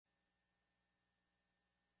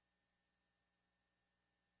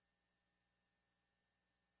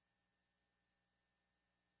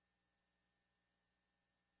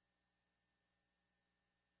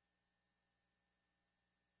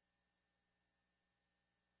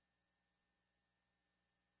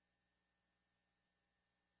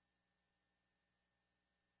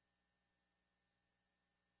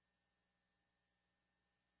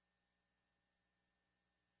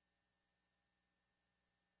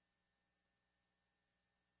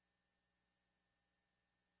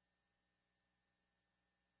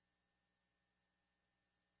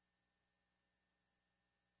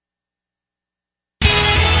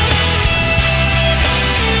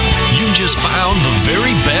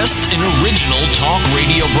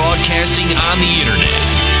radio broadcasting on the internet.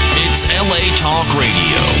 It's LA Talk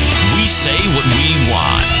Radio. We say what we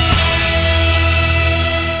want.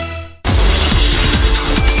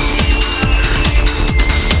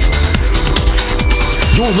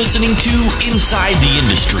 You're listening to Inside the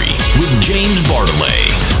Industry with James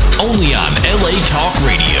Bartolet, only on LA Talk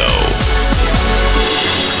Radio.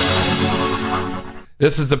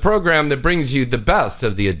 This is the program that brings you the best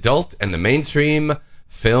of the adult and the mainstream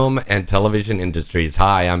film and television industries.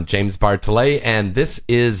 Hi, I'm James Bartolet, and this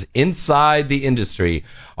is Inside the Industry.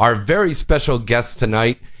 Our very special guest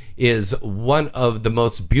tonight is one of the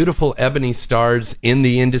most beautiful ebony stars in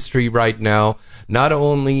the industry right now. Not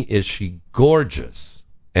only is she gorgeous,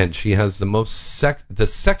 and she has the the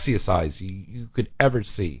sexiest eyes you could ever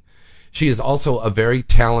see, she is also a very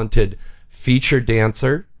talented feature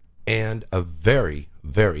dancer and a very,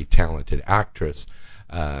 very talented actress.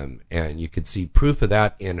 And you can see proof of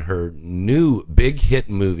that in her new big hit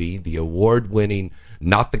movie, the award-winning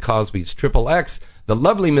Not the Cosby's Triple X. The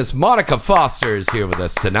lovely Miss Monica Foster is here with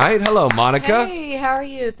us tonight. Hello, Monica. Hey, how are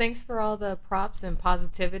you? Thanks for all the props and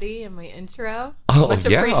positivity in my intro. Oh, Much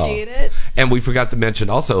yeah. Appreciate it. And we forgot to mention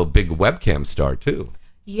also a big webcam star, too.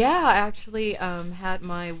 Yeah, I actually had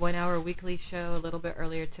my 1 hour weekly show a little bit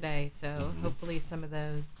earlier today, so hopefully some of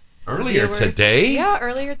those Earlier viewers, today? Yeah,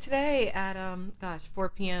 earlier today at 4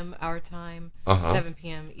 p.m. our time, 7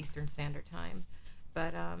 p.m. Eastern Standard Time.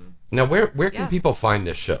 But now where can people find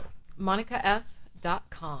this show?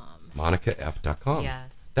 MonicaF.com. MonicaF.com.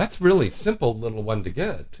 Yes. That's really simple little one to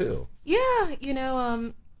get too. Yeah,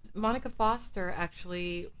 Monica Foster,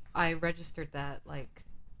 actually, I registered that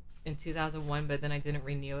in 2001, but then I didn't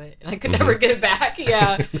renew it, and I could never get it back.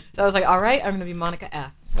 Yeah. So I was like, all right, I'm going to be Monica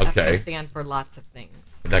F. Okay. That can stand for lots of things.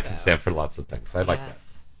 That can stand for lots of things. I like that.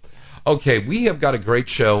 Yes. Okay, we have got a great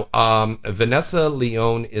show. Vanessa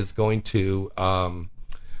Leone is going to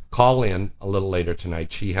call in a little later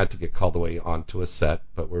tonight. She had to get called away onto a set,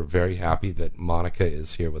 but we're very happy that Monica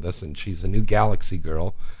is here with us, and she's a new Galaxy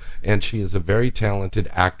girl, and she is a very talented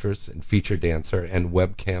actress and feature dancer and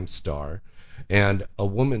webcam star, and a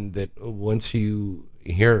woman that once you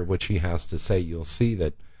hear what she has to say, you'll see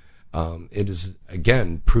that it is,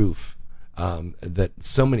 again, proof that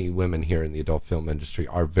so many women here in the adult film industry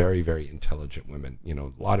are very, very intelligent women. You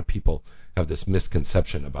know, a lot of people have this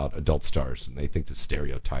misconception about adult stars, and they think the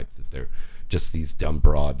stereotype that they're just these dumb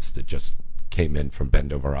broads that just came in from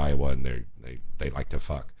Bendover, Iowa, and they like to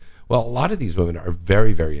fuck. Well, a lot of these women are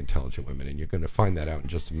very, very intelligent women, and you're going to find that out in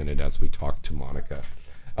just a minute as we talk to Monica.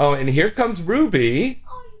 Oh, and here comes Ruby.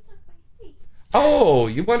 Oh, you took my seat. Oh,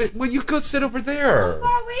 you want it? Well, you go sit over there. I'm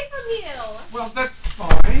far away from you. Well, that's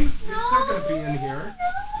fine. You're still going to be in here.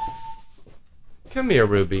 Come here,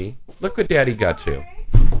 Ruby. Look what Daddy got you.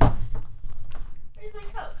 Where's my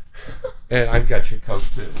Coke? And I've got your Coke,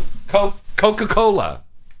 too. Coca-Cola.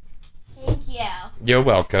 Thank you. You're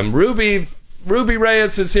welcome. Ruby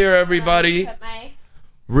Reyes is here, everybody. Put my...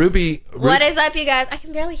 Ruby. What is up, you guys? I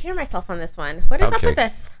can barely hear myself on this one. What is up with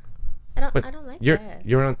this? I don't like this.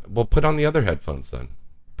 You're on. Well, put on the other headphones then.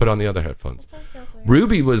 Put on the other headphones.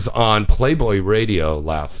 Ruby was on Playboy Radio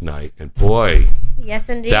last night, and boy, yes,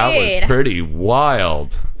 indeed. that was pretty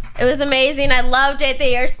wild. It was amazing. I loved it.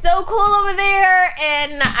 They are so cool over there,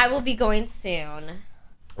 and I will be going soon.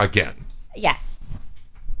 Again. Yes.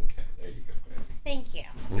 Okay, there you go, baby. Thank you.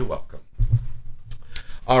 You're welcome.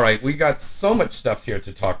 All right, we got so much stuff here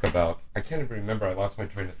to talk about. I can't even remember. I lost my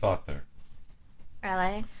train of thought there.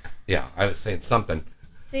 Really? Yeah, I was saying something.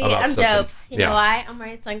 See, I'm something. dope. You know why? I'm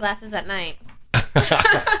wearing sunglasses at night.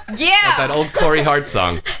 Yeah. That old Corey Hart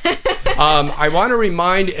song. I want to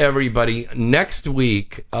remind everybody, next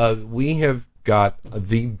week we have got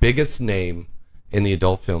the biggest name in the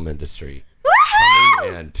adult film industry.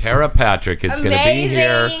 Coming in. Tara Patrick is going to be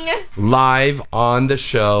here live on the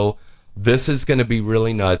show. This is going to be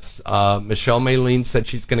really nuts. Michelle Maylene said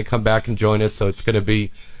she's going to come back and join us, so it's going to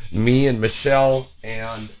be me and Michelle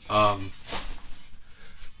and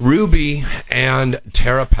Ruby and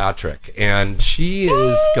Tara Patrick. And she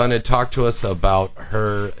is going to talk to us about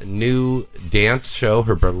her new dance show,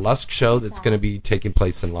 her burlesque show that's going to be taking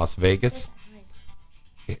place in Las Vegas.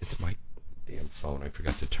 It's my damn phone. I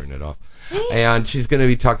forgot to turn it off. And she's going to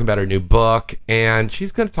be talking about her new book, and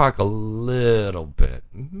she's going to talk a little bit,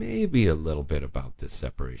 maybe a little bit about this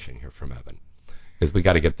separation here from Evan, because we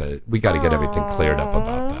got to get everything cleared up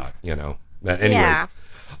about that, you know. But anyways,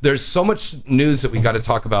 there's so much news that we got to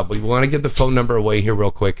talk about, but we want to give the phone number away here real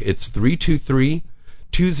quick. It's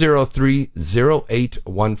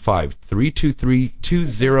 323-203-0815.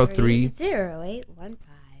 323-203-0815.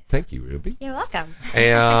 Thank you, Ruby. You're welcome.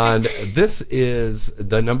 And this is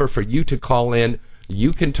the number for you to call in.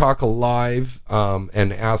 You can talk live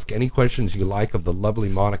and ask any questions you like of the lovely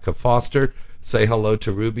Monica Foster. Say hello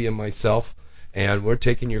to Ruby and myself, and we're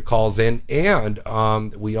taking your calls in. And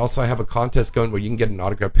we also have a contest going where you can get an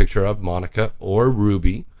autographed picture of Monica or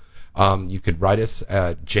Ruby. You could write us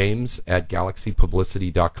at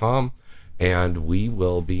james@galaxypublicity.com, and we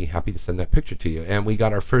will be happy to send that picture to you. And we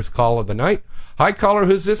got our first call of the night. Hi, caller.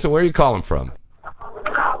 Who's this, and where are you calling from?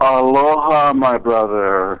 Aloha, my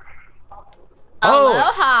brother.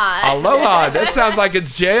 Aloha. Aloha. That sounds like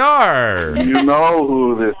it's JR. You know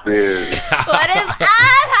who this is. What is up?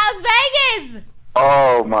 How's Vegas?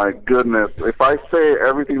 Oh, my goodness. If I say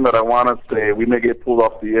everything that I want to say, we may get pulled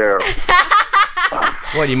off the air.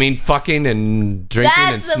 What, you mean fucking and drinking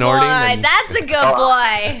and snorting? That's a good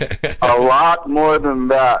boy. A lot more than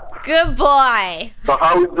that. Good boy. So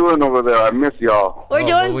how we doing over there? I miss y'all. We're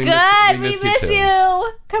doing we good. miss We you miss too.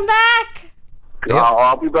 you. Come back. Yeah.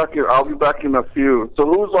 I'll be back here. I'll be back in a few. So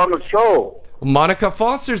who's on the show? Monica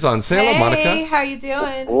Foster's on. Say hello, Hey, Monica. how you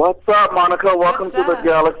doing? What's up, Monica? Welcome What's to the up?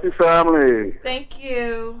 Galaxy family. Thank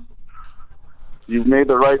you. You've made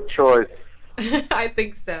the right choice. I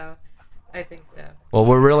think so. Well,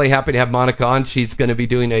 we're really happy to have Monica on. She's going to be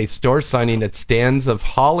doing a store signing at Stands of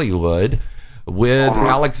Hollywood with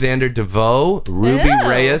Alexander DeVoe, Ruby Ooh.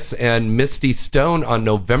 Reyes, and Misty Stone on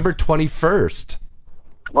November 21st.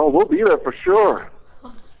 Oh, we'll be there for sure.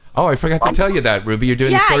 Oh, I forgot to tell you that, Ruby. You're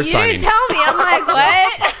doing the Yeah, store you signing. didn't tell me. I'm like, what?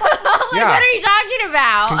 I'm like, Yeah. what are you talking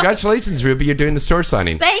about? Congratulations, Ruby. You're doing the store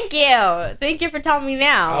signing. Thank you. Thank you for telling me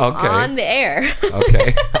now. Okay. On the air.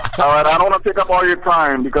 Okay. All right, I don't want to take up all your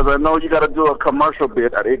time because I know you got to do a commercial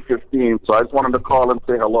bit at 8:15, so I just wanted to call and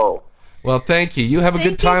say hello. Well, thank you. You have a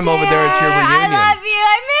Thank good time you, over there at your JR. reunion. I love you.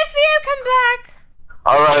 I miss you. Come back.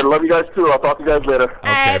 All right, love you guys too. I'll talk to you guys later. Okay,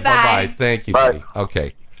 All right, bye. bye-bye. Thank you, Bye. buddy.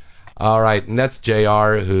 Okay. All right, and that's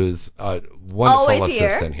JR, who's a wonderful Always here.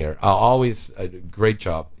 assistant here. Always a great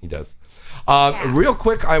job he does. Real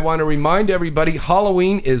quick, I want to remind everybody,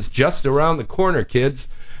 Halloween is just around the corner, kids,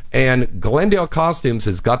 and Glendale Costumes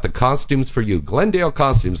has got the costumes for you. Glendale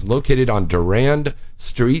Costumes, located on Durand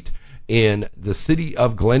Street in the city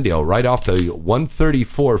of Glendale, right off the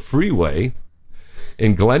 134 freeway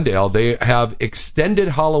in Glendale. They have extended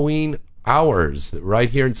Halloween hours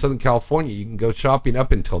right here in Southern California. You can go shopping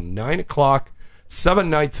up until 9 o'clock,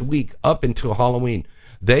 7 nights a week, up until Halloween.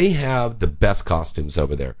 They have the best costumes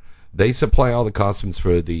over there. They supply all the costumes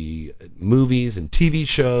for the movies and TV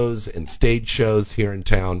shows and stage shows here in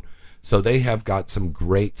town. So they have got some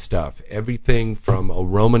great stuff. Everything from a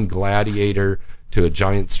Roman gladiator to a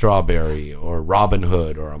giant strawberry or Robin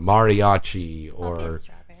Hood or a mariachi or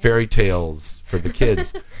fairy tales for the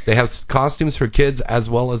kids. They have costumes for kids as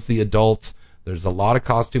well as the adults. There's a lot of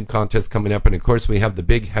costume contests coming up, and of course we have the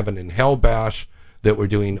big Heaven and Hell Bash that we're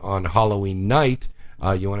doing on Halloween night.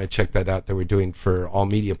 You want to check that out that we're doing for All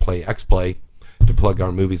Media Play X-Play to plug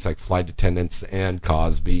our movies like Flight Attendants and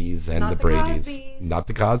Cosby's and Not the the Brady's. Cosbys. Not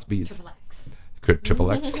the Cosby's.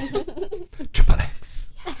 Triple X. Triple X. Triple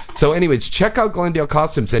X. So anyways, check out Glendale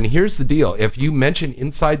Costumes, and here's the deal. If you mention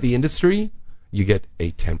Inside the Industry, you get a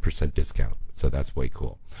 10% discount. So that's way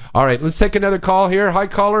cool. All right, let's take another call here. Hi,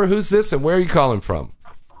 caller. Who's this, and where are you calling from?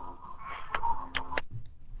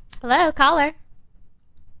 Hello, caller.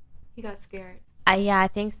 He got scared. Yeah, I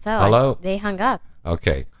think so. Hello? They hung up.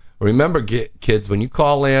 Okay. Remember, kids, when you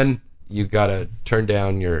call in, you got to turn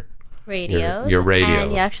down your Radios. Your radios.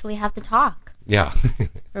 And you actually have to talk. Yeah.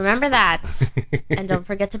 Remember that. And don't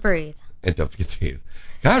forget to breathe. And don't forget to.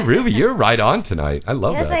 God, Ruby, you're right on tonight. I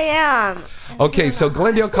love Yes, that. I am. Okay, so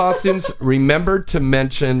Glendale Costumes, remember to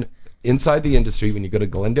mention Inside the Industry when you go to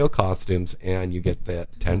Glendale Costumes, and you get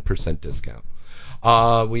that 10% discount.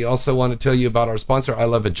 We also want to tell you about our sponsor, I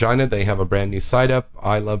Love Vagina. They have a brand new site up,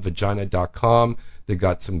 ilovevagina.com. They've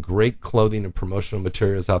got some great clothing and promotional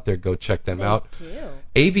materials out there. Go check them out.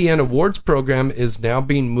 AVN Awards program is now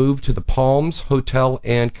being moved to the Palms Hotel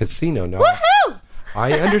and Casino. Now, Woohoo!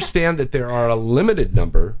 I understand that there are a limited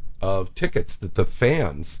number of tickets that the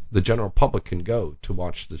fans, the general public, can go to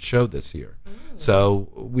watch the show this year. So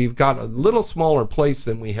we've got a little smaller place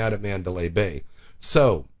than we had at Mandalay Bay.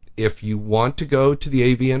 So if you want to go to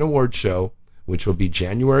the AVN Awards show, which will be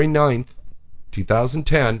January 9th,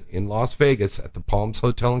 2010 in Las Vegas at the Palms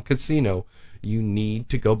Hotel and Casino, you need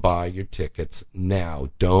to go buy your tickets now.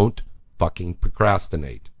 Don't fucking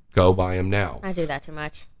procrastinate. Go buy them now. I do that too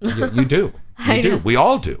much. You do. I You do. know. We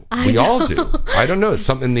all do. We all do. I don't know. It's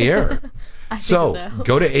something in the air. So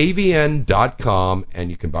go to avn.com and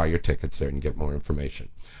you can buy your tickets there and get more information.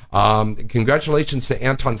 Congratulations to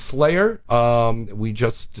Anton Slayer. We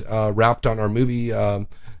just wrapped on our movie,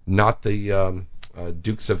 not the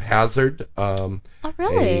Dukes of Hazzard, Oh,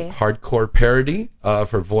 really? a hardcore parody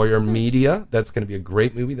for Voyeur Media. That's going to be a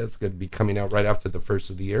great movie. That's going to be coming out right after the first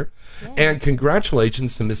of the year. Yeah. And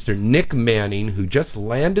congratulations to Mr. Nick Manning, who just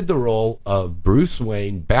landed the role of Bruce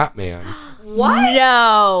Wayne, Batman. What?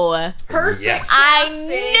 No. Perfect. Yes. I casting.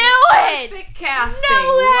 knew it. Perfect casting.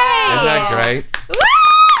 No way. Isn't that great?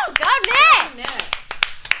 Woo! Go Nick!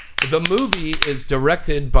 Nick. The movie is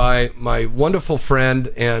directed by my wonderful friend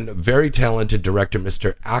and very talented director,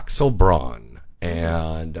 Mr. Axel Braun.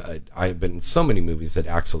 And I've been in so many movies that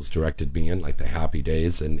Axel's directed me in, like the Happy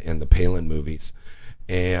Days and the Palin movies.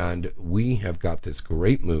 And we have got this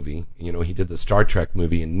great movie. You know, he did the Star Trek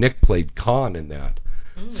movie, and Nick played Khan in that.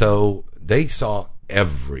 So they saw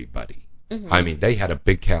everybody. I mean, they had a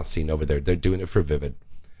big casting over there. They're doing it for Vivid.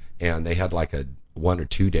 And they had like a 1 or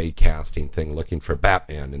 2 day casting thing looking for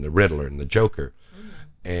Batman and the Riddler and the Joker.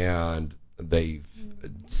 And they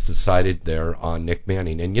decided they're on Nick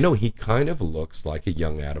Manning. And, you know, he kind of looks like a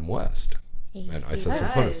young Adam West. And I saw some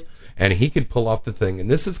photos. And he could pull off the thing. And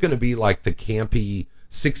this is going to be like the campy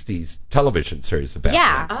 60s television series of Batman.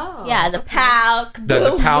 Yeah. Oh, Yeah, the pow.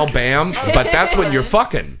 The pow bam, but that's when you're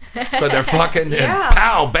fucking. So they're fucking and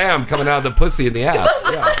pow bam coming out of the pussy and the ass.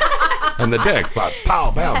 Yeah. And the dick. But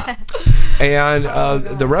pow bam. And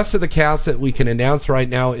the rest of the cast that we can announce right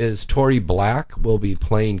now is Tori Black will be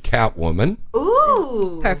playing Catwoman.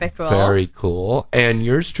 Ooh. Perfect role. Very cool. And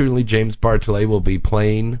yours truly, James Bartolet, will be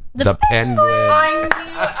playing the Penguin. I knew.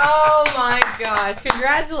 Oh my gosh!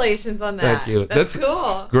 Congratulations on that. Thank you. That's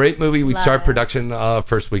cool. Great movie. We Love start it. production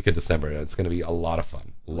first week of December. It's going to be a lot of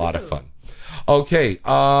fun. A lot of fun. Okay.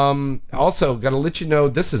 Also, got to let you know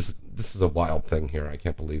this is a wild thing here. I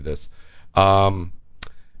can't believe this.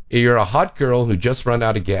 You're a hot girl who just run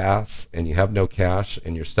out of gas and you have no cash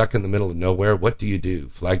and you're stuck in the middle of nowhere. What do?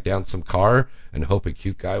 Flag down some car and hope a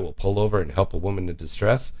cute guy will pull over and help a woman in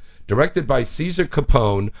distress? Directed by Caesar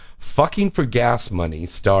Capone, Fucking for Gas Money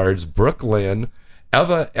stars Brooke Lynn,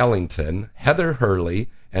 Eva Ellington, Heather Hurley,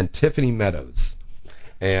 and Tiffany Meadows.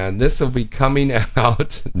 And this will be coming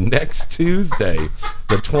out next Tuesday,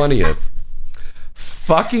 the 20th.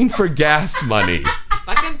 Fucking for Gas Money.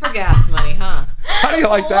 Fucking for gas money, huh? How do you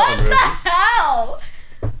like that one, What Ruby? the hell?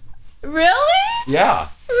 Really? Yeah.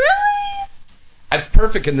 Really? That's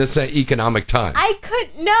perfect in this economic time. I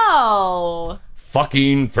couldn't know.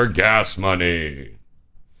 Fucking for gas money.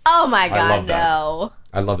 Oh my god, love that. no.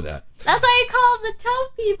 I love that. That's why you call the tow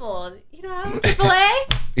people. You know,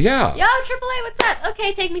 AAA? Yeah. Yo, AAA, what's up?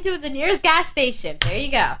 Okay, take me to the nearest gas station. There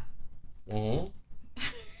you go. Mhm.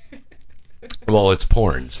 Well, it's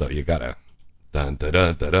porn, so you gotta. Dun, dun,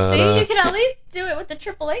 dun, dun, dun, See, you can at least do it with the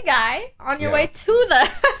AAA guy on your Yeah. way to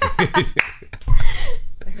the...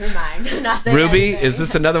 Never mind. Not saying Ruby, anything. is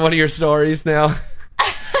this another one of your stories now?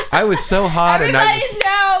 I was so hot and I Everybody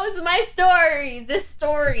knows my story. This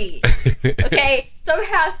story. Okay,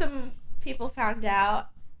 somehow some people found out,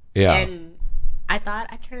 Yeah. and I thought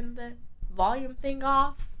I turned the volume thing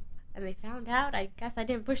off, and they found out. I guess I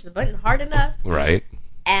didn't push the button hard enough. Right.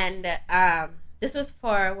 And this was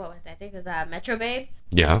for, what was it? I think it was Metro Babes.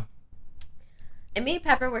 Yeah. And me and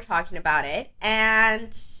Pepper were talking about it, and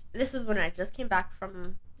this is when I just came back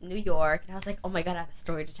from New York, and I was like, oh my god, I have a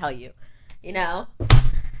story to tell you, you know?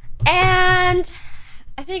 And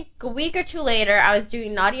I think a week or two later, I was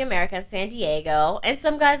doing Naughty America in San Diego, and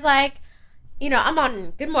some guy's like, you know, I'm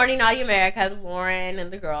on Good Morning Naughty America with Lauren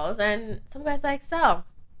and the girls, and some guy's like, so,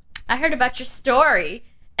 I heard about your story,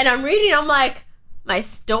 and I'm reading, I'm like, my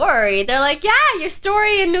story? They're like, yeah, your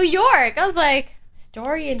story in New York. I was like,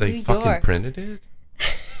 story in They New fucking York? printed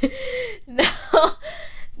it?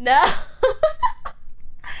 No.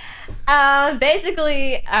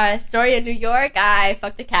 Basically, story in New York, I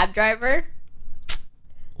fucked a cab driver.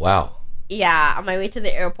 Wow. Yeah, on my way to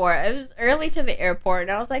the airport. I was early to the airport,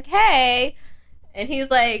 and I was like, hey. And he was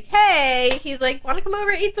like, hey. He's like, want to come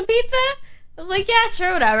over and eat some pizza? I was like, yeah,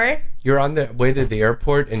 sure, whatever. You're on the way to the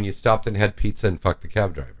airport and you stopped and had pizza and fucked the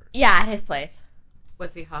cab driver. Yeah, at his place.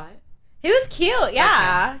 Was he hot? He was cute,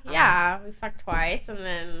 yeah. Okay. Yeah, we fucked twice, and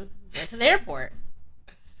then went to the airport.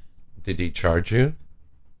 Did he charge you?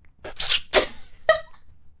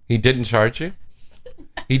 He didn't charge you?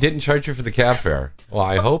 He didn't charge you for the cab fare? Well,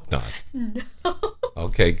 I hope not. No.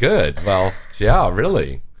 Okay, good. Well, yeah,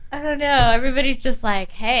 really. I don't know. Everybody's just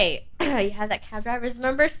like, hey, you have that cab driver's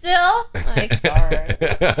number still? Like, sorry.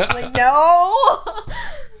 Like, no.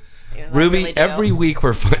 Even though I Ruby, really do. every week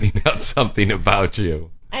we're finding out something about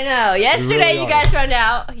you. I know. Yesterday really you are. guys found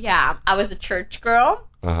out. Yeah, I was a church girl,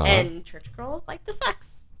 Uh-huh. and church girls like the sex,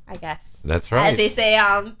 I guess. That's right. As they say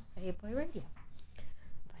on Playboy Radio.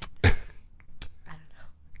 But, I don't know.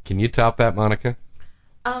 Can you top that, Monica?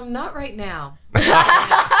 Not right now.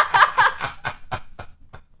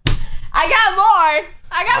 I got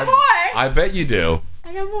more. I bet you do.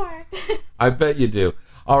 I got more. I bet you do.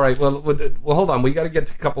 All right, well, hold on. We got to get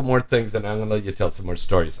to a couple more things, and I'm going to let you tell some more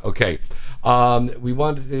stories. Okay. We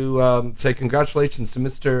wanted to say congratulations to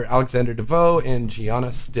Mr. Alexander DeVoe and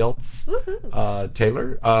Gianna Stilts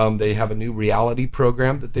Taylor. They have a new reality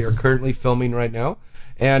program that they are currently filming right now.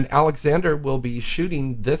 And Alexander will be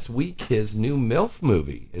shooting this week his new MILF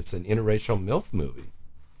movie. It's an interracial MILF movie.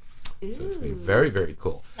 So it's going to be very, very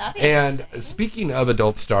cool. And speaking of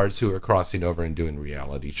adult stars who are crossing over and doing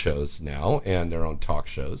reality shows now and their own talk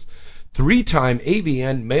shows, 3-time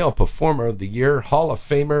AVN Male Performer of the Year, Hall of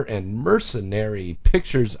Famer, and Mercenary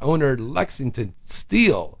Pictures owner Lexington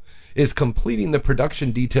Steele is completing the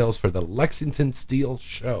production details for the Lexington Steele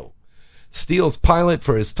Show. Steele's pilot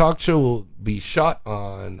for his talk show will be shot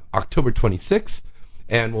on October 26th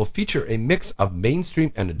and will feature a mix of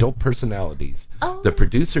mainstream and adult personalities. Oh. The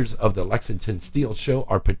producers of the Lexington Steele Show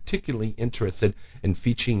are particularly interested in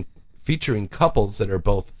featuring couples that are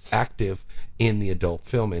both active in the adult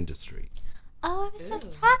film industry. Oh, I was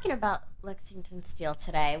just talking about Lexington Steele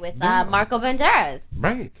today with Marco Banderas.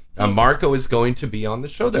 Right. Marco is going to be on the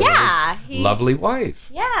show there with his lovely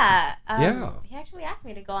wife. Yeah. Yeah. He actually asked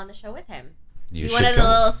me to go on the show with him. You He should wanted go. the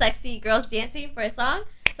little sexy girls dancing for a song.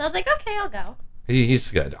 So I was like, okay, I'll go.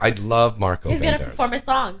 He's good. I love Marco He's going to Banderas. perform a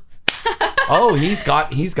song. Oh, he's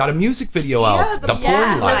got a music video out. The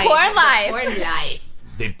Porn Life. The Porn Life. Porn Life.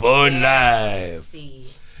 The Porn Life. See.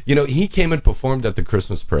 You know, he came and performed at the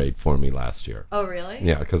Christmas parade for me last year. Oh, really?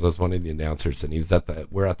 Yeah, because I was one of the announcers, and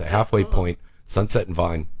we're at the halfway point, Sunset and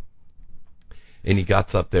Vine, and he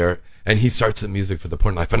gets up there, and he starts the music for the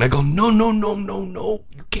Porn Life, and I go, no, you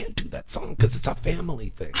can't do that song because it's a family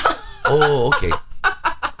thing. Oh, okay.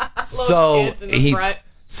 So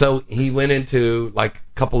he went into like a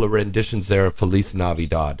couple of renditions there of Feliz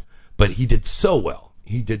Navidad, but he did so well.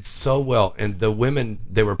 He did so well, and the women,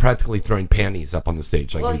 they were practically throwing panties up on the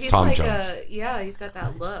stage like it was Tom Jones. He's got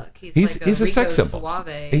that look. He's like a sex Rico symbol.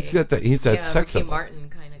 Suave. He's that sex Ricky symbol. Martin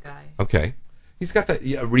kind of guy. Okay. He's got that,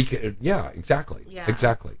 exactly. Yeah.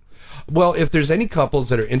 Exactly. Well, if there's any couples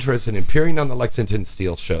that are interested in appearing on the Lexington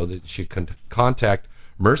Steele Show, that you can contact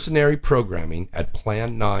Mercenary Programming at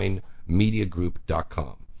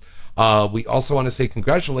plan9mediagroup.com. We also want to say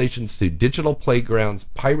congratulations to Digital Playground's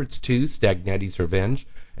Pirates 2, Stagnetti's Revenge,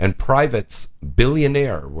 and Private's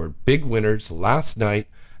Billionaire were big winners last night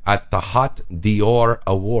at the Hot Dior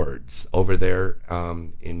Awards over there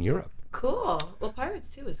in Europe. Cool. Well, Pirates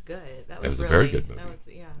 2 was good. That was a very good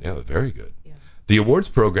movie. Yeah, very good. Yeah. The awards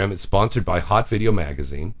program is sponsored by Hot Video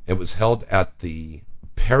Magazine. It was held at the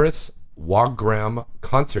Paris Wagram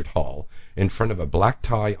Concert Hall in front of a black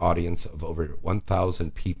tie audience of over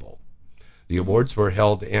 1,000 people. The awards were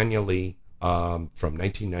held annually from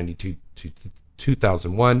 1992 to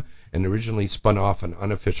 2001 and originally spun off an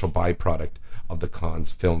unofficial byproduct of the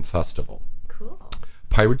Cannes Film Festival. Cool.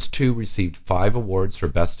 Pirates 2 received 5 awards for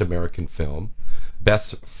Best American Film,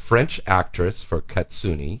 Best French Actress for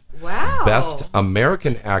Katsuni, Wow. Best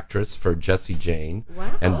American Actress for Jessie Jane,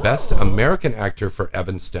 Wow. and Best American Actor for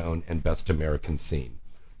Evan Stone, and Best American Scene.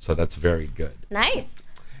 So that's very good. Nice.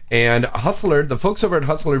 And Hustler, the folks over at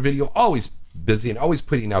Hustler Video, always busy and always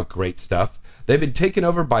putting out great stuff. They've been taken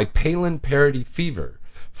over by Palin parody fever.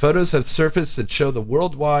 Photos have surfaced that show the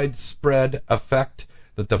worldwide spread effect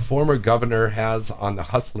that the former governor has on the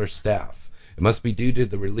Hustler staff. It must be due to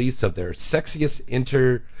the release of their sexiest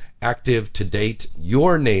interactive to date,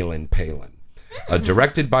 Your Nailin' Palin.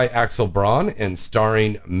 Directed by Axel Braun and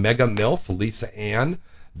starring mega MILF Lisa Ann,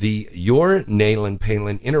 the Your Nailin'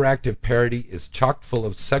 Palin interactive parody is chock full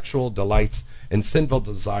of sexual delights and sinful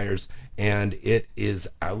desires, and it is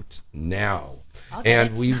out now. Okay.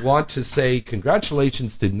 And we want to say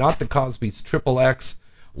congratulations to Not the Cosby's XXX,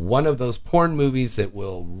 one of those porn movies that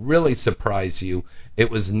will really surprise you. It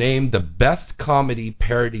was named the best comedy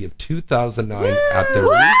parody of 2009 at the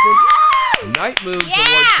recent Night Moves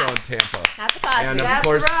Award Show in Tampa. Not the Cosby. And of That's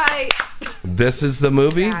course, right. this is the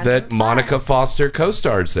movie That's that right. Monica Foster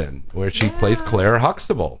co-stars in, where she plays Claire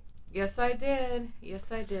Huxtable. Yes, I did.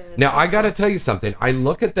 Now, I got to tell you something. I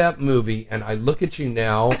look at that movie, and I look at you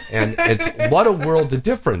now, and it's what a world of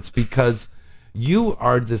difference, because you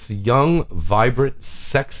are this young, vibrant,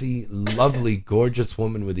 sexy, lovely, gorgeous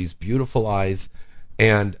woman with these beautiful eyes,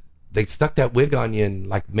 and they stuck that wig on you and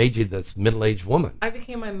like made you this middle-aged woman. I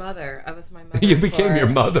became my mother. I was my mother. You became for your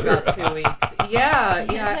mother. About 2 weeks.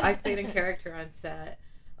 Yeah. I stayed in character on set.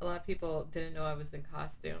 A lot of people didn't know I was in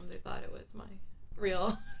costume. They thought it was my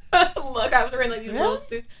real look. I was wearing like these Really? little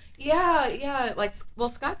suits. Yeah. Like, well,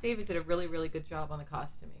 Scott Davis did a really, really good job on the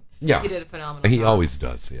costuming. Yeah. He did a phenomenal He job. always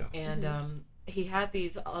does, yeah. And he had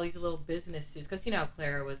all these little business suits, because you know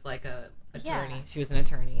Clara was like a attorney. Yeah. She was an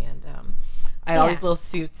attorney, and I had all Yeah. these little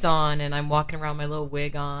suits on, and I'm walking around with my little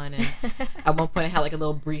wig on, and at one point I had like a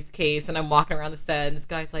little briefcase, and I'm walking around the set, and this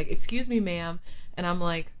guy's like, "Excuse me, ma'am," and I'm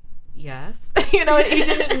like, "Yes," you know. And he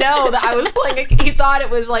didn't know that I was playing. He thought it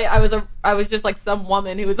was like I was just like some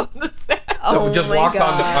woman who was on the set. Oh just my walk on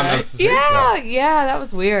God. the street. Yeah, that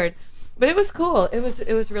was weird. But it was cool. It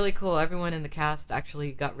was really cool. Everyone in the cast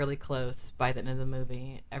actually got really close by the end of the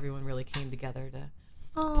movie. Everyone really came together to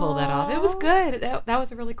pull that off. It was good. That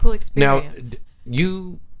was a really cool Now, experience.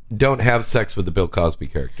 you don't have sex with the Bill Cosby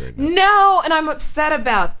character in this. No, and I'm upset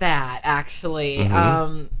about that, actually.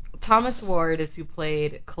 Mhm. Thomas Ward is who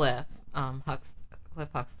played Cliff, Cliff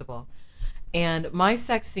Huxtable. And my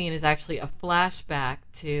sex scene is actually a flashback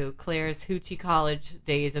to Claire's Hoochie College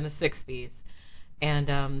days in the 60s.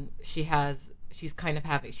 And she's kind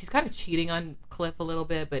of cheating on Cliff a little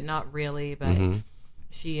bit, but not really. But Mhm.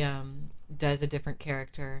 she does a different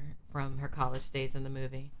character from her college days in the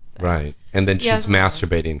movie. So. Right. And then she's Yes.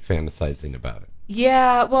 masturbating, fantasizing about it.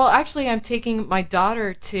 Yeah, well, actually, I'm taking my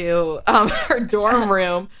daughter to her dorm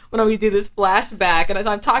room when we do this flashback, and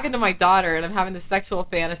I'm talking to my daughter, and I'm having this sexual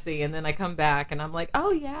fantasy, and then I come back, and I'm like,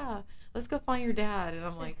 "Oh yeah, let's go find your dad," and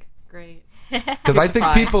I'm like, "Great." Because I think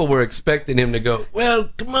Fine. people were expecting him to go, Well,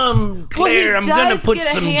 come on, Claire, Well, he I'm gonna does put get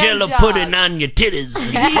a some hand Jello job. pudding on your titties.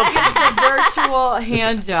 He has a virtual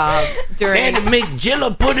hand job during. And to make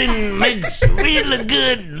Jello pudding makes really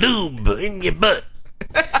good lube in your butt.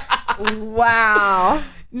 Wow.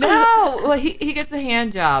 No, well, he gets a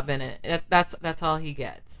hand job in it. That's all he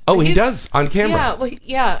gets. oh, But he he's- does on camera.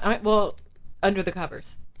 Yeah, well, under the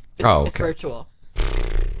covers. It's Oh, It's okay. virtual.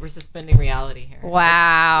 We're suspending reality here.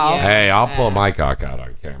 Wow. Yeah. Hey, I'll pull my cock out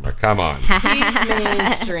on camera. Come on. He's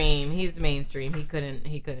mainstream. He couldn't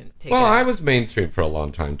take Well, it out. I was mainstream for a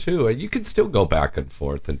long time, too. You can still go back and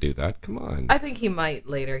forth and do that. Come on. I think he might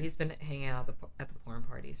later. He's been hanging out at the porn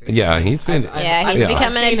parties recently. Yeah, he's been... Yeah, he's Yeah.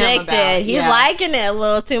 becoming I've seen him addicted. about- He's yeah. liking it a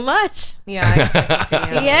little too much. Yeah, I expect to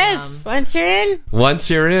see him. He is. Once you're in, Once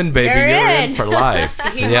you're in, baby, You're you're in in. for life.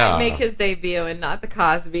 He yeah. might make his debut in Not the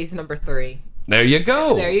Cosby's number 3. There you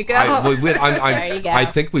go. There you go. There you go. I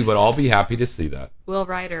think we would all be happy to see that. Will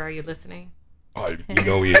Ryder, are you listening? You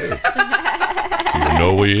know he is. You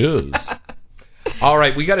know he is. All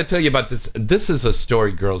right, we got to tell you about this. This is a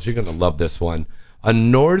story, girls. You're going to love this one. A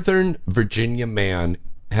Northern Virginia man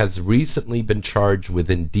has recently been charged with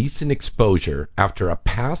indecent exposure after a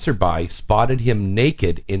passerby spotted him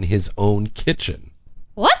naked in his own kitchen.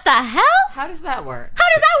 what the hell? How does that work?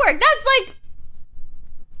 How does that work? That's like,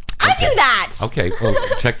 I do that. Okay, well,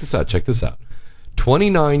 check this out.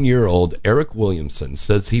 29-year-old Eric Williamson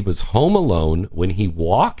says he was home alone when he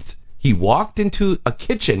walked into a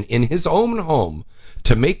kitchen in his own home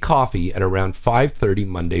to make coffee at around 5:30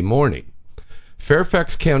 Monday morning.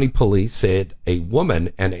 Fairfax County Police said a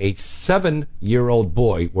woman and a 7-year-old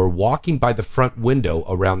boy were walking by the front window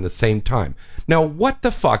around the same time. Now, what the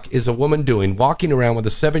fuck is a woman doing walking around with a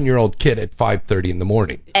 7-year-old kid at 5:30 in the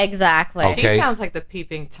morning? Exactly. Okay. She sounds like the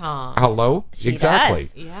peeping Tom. Hello? She Exactly.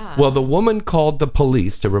 does. Yeah. Well, the woman called the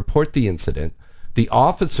police to report the incident. The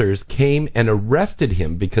officers came and arrested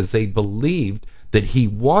him because they believed that he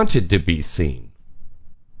wanted to be seen.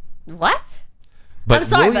 What? But I'm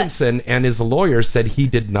sorry, but- Williamson and his lawyer said he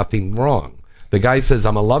did nothing wrong. The guy says,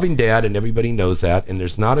 I'm a loving dad, and everybody knows that, and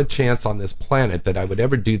there's not a chance on this planet that I would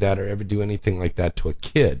ever do that or ever do anything like that to a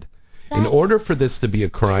kid. In order for this to be a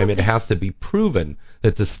crime, it has to be proven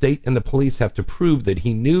that the state and the police have to prove that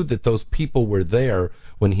he knew that those people were there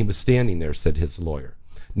when he was standing there, said his lawyer.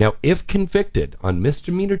 Now, if convicted on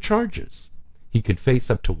misdemeanor charges, he could face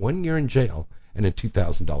up to 1 year in jail and a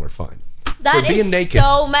 $2,000 fine. That for being is naked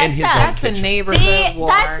so in messed his up. own That's a kitchen. neighborhood See, war.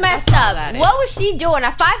 that's messed all up. that What is. was she doing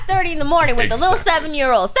at 5:30 in the morning with the little Exactly.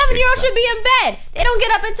 7-year-old? 7-year-old Exactly. should be in bed. They don't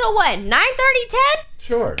get up until what? 9:30, 10?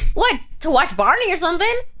 Sure. What? To watch Barney or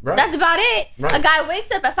something? Right. That's about it. Right. A guy wakes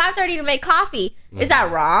up at 5:30 to make coffee. Is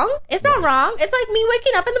that wrong? It's not wrong. It's like me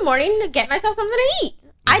waking up in the morning to get myself something to eat.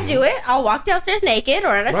 I do it. I'll walk downstairs naked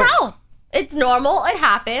or in a Right. towel. It's normal. It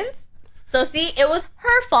happens. So see, it was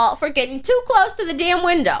her fault for getting too close to the damn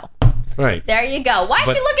window. Right. There you go. Why is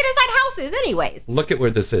But- she looking inside houses anyways? Look at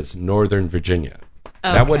where this is, Northern Virginia.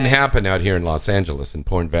 That wouldn't Okay. happen out here in Los Angeles in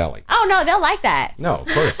Porn Valley. Oh no, they'll like that. No, of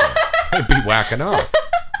course not. They'd be whacking off.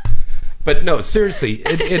 But no, seriously,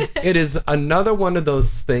 it is another one of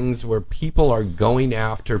those things where people are going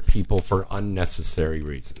after people for unnecessary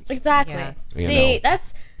reasons. Exactly. Yes. You See, know.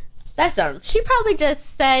 that's That's dumb. She probably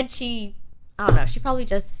just said she probably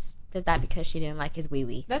just did that because she didn't like his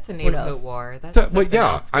wee-wee. That's a knows? neighborhood war. That's Well, something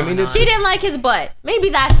yeah, else I mean, going it's on. She didn't like his butt. Maybe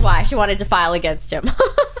that's why she wanted to file against him.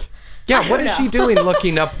 Yeah, what I is don't she know. doing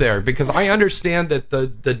looking up there? Because I understand that the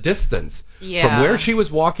distance from Yeah. where she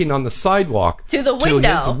was walking on the sidewalk To the to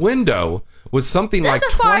window. his window was something That's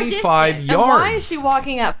like a far 25 distance. yards. And why is she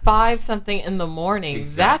walking at 5 something in the morning?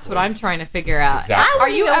 Exactly. That's what I'm trying to figure out. Exactly. I Are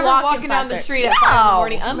wouldn't you even ever walk walking in down the front street of- at 5 in the No.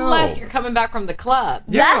 morning unless No. you're coming back from the club?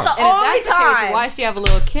 Yeah. That's the And if only that's the case, time. why does she have a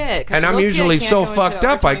little kid? 'Cause And a I'm little kid usually can't so go into fucked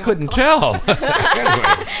over up, I 21 couldn't club. tell.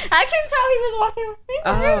 Anyways. I can tell he was walking with me. I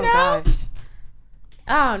Oh, don't know. gosh.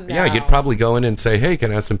 Oh no. Yeah, you'd probably go in and say, hey,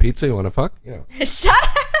 can I have some pizza? You want to fuck? Yeah. Shut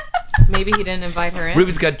up. Maybe he didn't invite her in.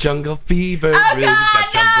 Ruby's got jungle fever. Oh Ruby's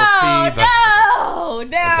got jungle God, fever. no,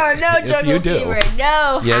 Yes, jungle you do. fever.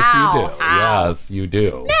 No, Yes, how? you do. How? Yes, you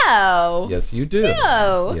do. No. Yes, you do.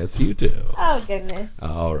 No. Yes, you do. Oh goodness.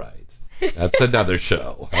 All right. That's another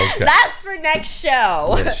show. Okay. That's for next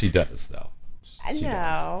show. Yes, she does, though. She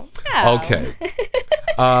No. Okay.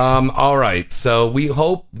 All right. So we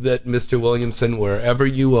hope that Mr. Williamson, wherever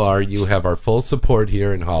you are, you have our full support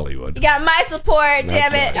here in Hollywood. You got my support,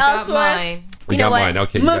 That's damn it, right. Got Ellsworth. mine. We You know got what? mine.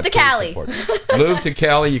 Okay. you Move got to full Cali. support. Move to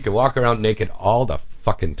Cali. You can walk around naked all the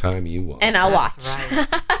fucking time you want. And I'll That's watch.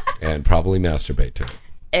 And probably masturbate to it.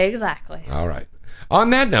 Exactly. All right.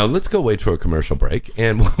 On that note, let's go wait for a commercial break,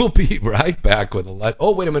 and we'll be right back with a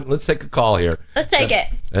Oh, wait a minute. Let's take a call here. Let's take it.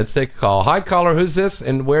 Let's take a call. Hi, caller. Who's this,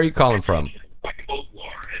 and where are you calling from?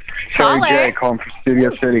 Caller. Terry J calling from Studio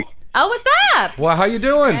City. Oh, what's up? Well, how you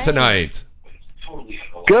doing Hey. tonight?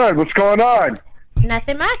 Good. What's going on?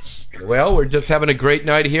 Nothing much. Well, we're just having a great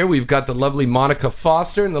night here. We've got the lovely Monica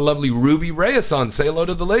Foster and the lovely Ruby Reyes on. Say hello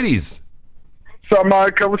to the ladies. What's up,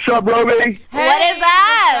 Monica? What's up, Ruby? What is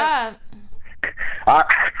that?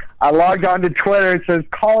 I logged on to Twitter. It says,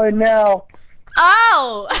 call in now.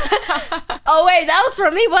 Oh. Oh wait, that was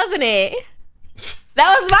from me, wasn't it?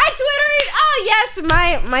 That was my twittering. Oh yes,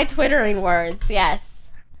 my twittering words. Yes.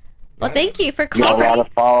 Well, thank you for You got a lot calling. of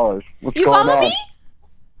followers. What's You going follow on? me?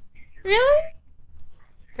 Really?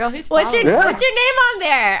 Girl, he's What's your following. Yeah. What's your name on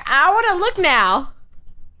there? I want to look now.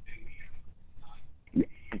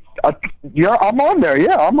 Yeah, I'm on there.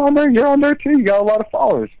 Yeah, I'm on there. You're on there too. You got a lot of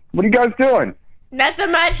followers. What are you guys doing?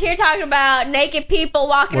 Nothing much here. Talking about naked people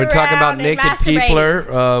walking We're around talking about and naked masturbating.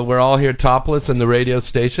 people. We're all here topless in the radio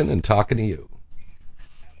station and talking to you.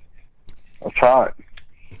 That's hot.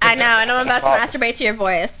 I know, and I'm about to masturbate to your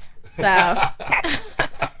voice. So.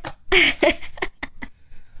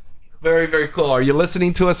 Very, very cool. Are you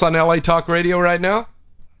listening to us on LA Talk Radio right now?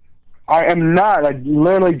 I am not. I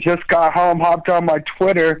literally just got home, hopped on my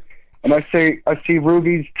Twitter, and I see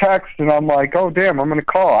Ruby's text, and I'm like, oh damn, I'm gonna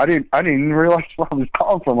call. I didn't even realize where I was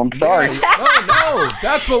calling from. I'm sorry. No,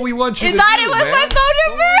 that's what we want you You to thought do, it was man. my phone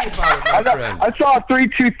number? Don't worry about it, my friend. I saw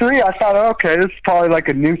 323. I thought, okay, this is probably like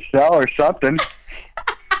a new cell or something.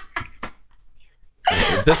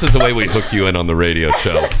 This is the way we hook you in on the radio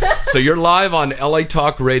show. So you're live on LA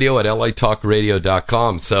Talk Radio at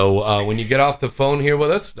latalkradio.com. So when you get off the phone here with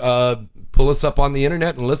us, pull us up on the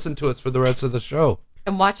internet and listen to us for the rest of the show.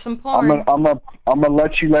 And watch some I'm porn. gonna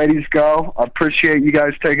let you ladies go. I appreciate you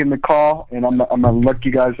guys taking the call, and I'm gonna look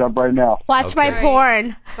you guys up right now. Watch my Okay.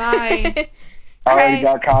 porn. Bye. I already Okay.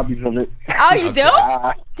 got copies of it. Oh, you do?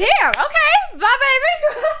 Ah. Damn. Okay. Bye,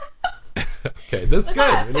 baby. Okay, this is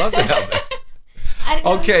good. We love to have that. I didn't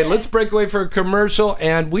know Okay, you let's did. break away for a commercial,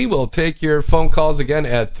 and we will take your phone calls again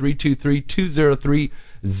at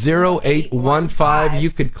 323-203-0815.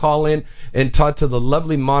 You could call in and talk to the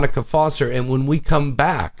lovely Monica Foster, and when we come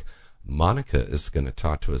back, Monica is going to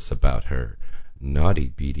talk to us about her naughty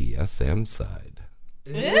BDSM side.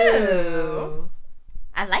 Ooh.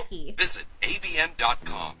 I like it. Visit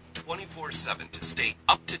avn.com 24/7 to stay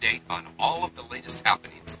up to date on all of the latest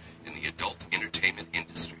happenings in the adult entertainment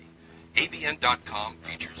industry. avn.com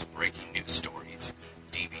features breaking news stories,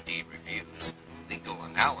 DVD reviews, legal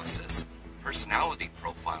analysis, personality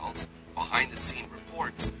profiles, behind-the-scene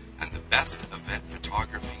reports, and the best event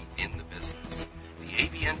photography in the business. The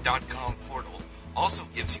avn.com portal also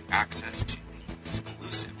gives you access to the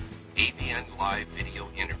exclusive AVN Live video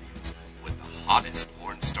interviews with the hottest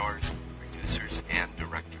porn stars, producers, and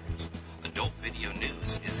directors. Adult Video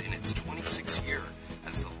News is in its 26th year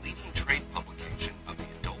as the leading trade publication of the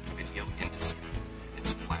adult video industry.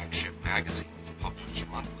 Its flagship magazine is published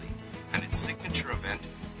monthly, and its signature event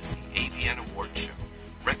is the AVN Award Show,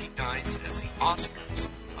 recognized as the Oscars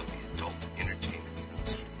of the adult entertainment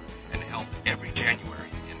industry, and held every January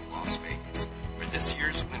in Las Vegas. For this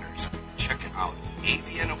year's winners, check out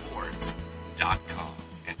avnawards.com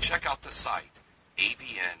and check out the site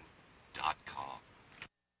avn.com.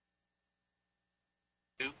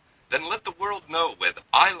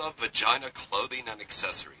 Vagina clothing and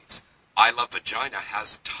accessories. I Love Vagina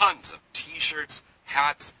has tons of t-shirts,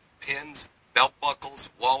 hats, pins, belt buckles,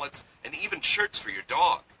 wallets, and even shirts for your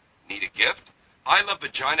dog. Need a gift? I Love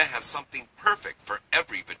Vagina has something perfect for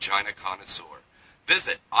every vagina connoisseur.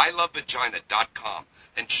 Visit ilovevagina.com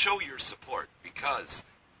and show your support because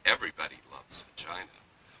everybody loves vagina.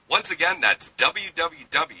 Once again, that's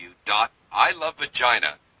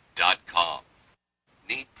www.ilovevagina.com.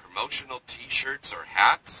 Need promotional t-shirts or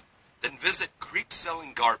hats? Then visit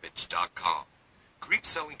creepsellinggarbage.com. Creep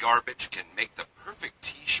Selling Garbage can make the perfect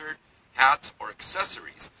t-shirt, hats, or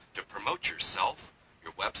accessories to promote yourself,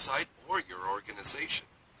 your website, or your organization.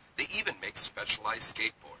 They even make specialized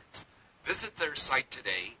skateboards. Visit their site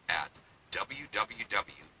today at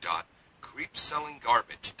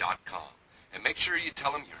www.creepsellinggarbage.com and make sure you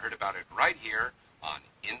tell them you heard about it right here on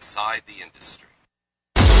Inside the Industry.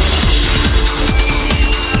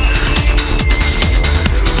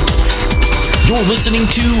 You're listening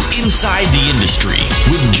to Inside the Industry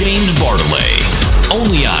with James Bartolet,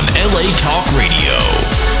 only on LA Talk Radio.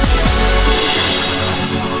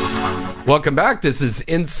 Welcome back. This is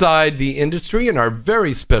Inside the Industry, and our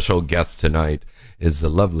very special guest tonight is the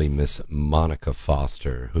lovely Miss Monica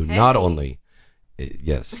Foster, who not only,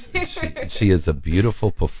 yes, she is a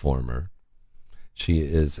beautiful performer. She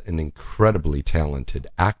is an incredibly talented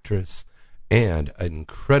actress and an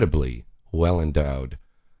incredibly well-endowed,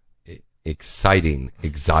 exciting,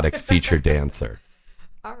 exotic feature dancer.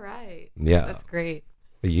 All right. Yeah. That's great.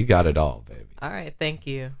 You got it all, baby. All right. Thank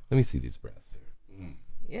you. Let me see these breasts.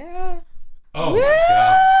 Yeah. Oh, Woo! my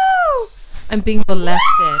God. I'm being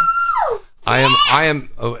molested. I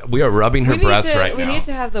am, we are rubbing her breasts right we now. need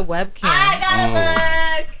to have the webcam.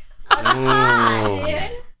 I gotta look.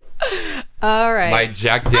 Dude. All right. My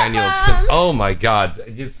Jack Daniels. Oh my God.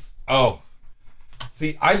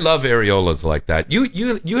 See, I love areolas like that. You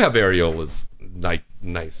have areolas like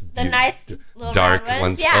nice. The nice little dark round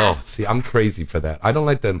ones. Yeah. Oh, see, I'm crazy for that. I don't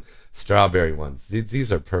like them strawberry ones.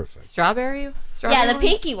 These are perfect. Strawberry Yeah, the ones?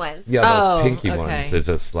 pinky ones. Yeah, those Oh, pinky okay. ones is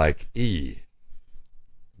just like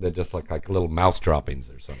They're just like little mouse droppings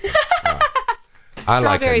or something. Yeah. I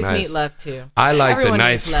like a Strawberries nice. need love too. I like Everyone the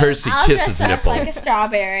nice needs love. Hershey I'll Kisses dress up like a nipples.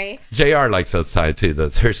 strawberry. JR likes those side too.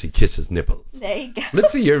 Those Hershey Kisses nipples. There you go.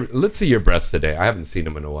 Let's see your breasts today. I haven't seen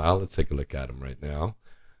them in a while. Let's take a look at them right now.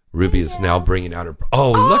 Ruby is now bringing out her.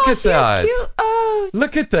 Oh, look at she's that! Cute. Oh,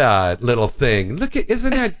 Look at that little thing.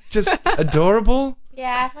 Isn't that just adorable?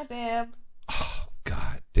 Yeah, my boob. Oh,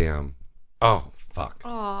 God damn. Oh, fuck.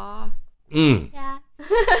 aw. Yeah.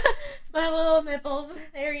 My little nipples,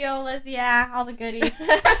 areolas, yeah, all the goodies.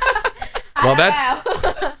 Well,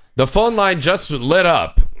 the phone line just lit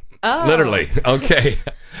up. Oh. Literally. Okay.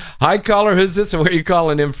 Hi, caller. Who's this and where are you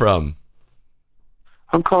calling in from?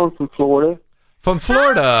 I'm calling from Florida. From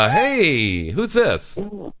Florida. Hey, who's this?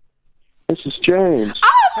 This is James. Oh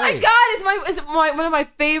my Hey. God! It's one of my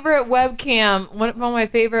favorite webcam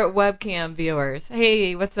viewers.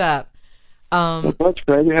 Hey, what's up? Not much,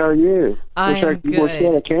 baby. How are you? I Wish am I could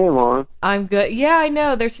get a cam on. I'm good. Yeah, I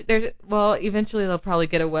know. There's well, eventually they'll probably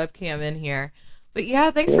get a webcam in here. But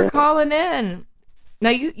yeah, thanks for calling in. Now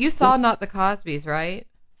you saw Not the Cosbys, right?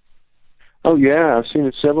 Oh yeah, I've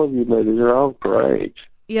seen several of you movies. They're all great.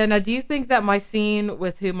 Yeah. Now, do you think that my scene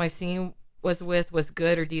with who my scene was with was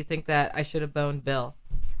good, or do you think that I should have boned Bill?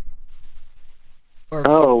 Or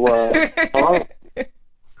Oh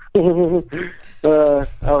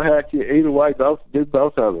heck, either way, do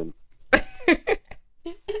both of them.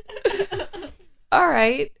 All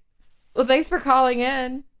right. Well, thanks for calling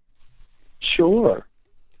in. Sure.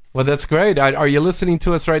 Well, that's great. Are you listening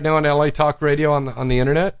to us right now on LA Talk Radio on the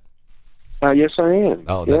internet? Yes, I am.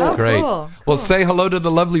 Oh, that's Oh, great. cool. Well, say hello to the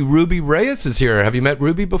lovely Ruby Reyes is here. Have you met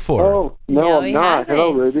Ruby before? Oh no, No, I'm he not. hasn't.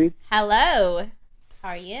 Hello, Ruby. Hello. How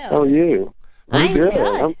are you? How are you? I'm good.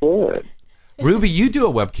 good. I'm good. Ruby, you do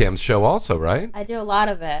a webcam show also, right? I do a lot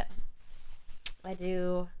of it. I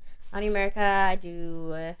do Naughty America. I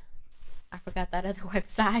do. I forgot that other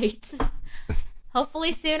website.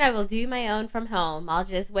 Hopefully soon I will do my own from home. I'll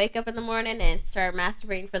just wake up in the morning and start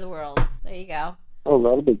masturbating for the world. There you go. Oh,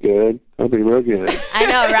 that'll be good. That'll be real good. I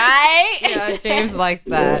know, right? Yeah, James likes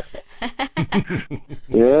that.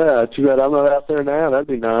 Yeah, too bad I'm not out there now. That'd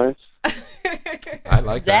be nice. I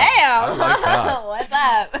like that. Damn. I like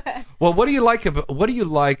that. What's up? Well, what do you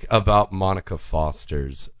like about Monica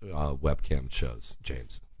Foster's webcam shows,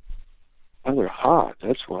 James? Oh, they're hot.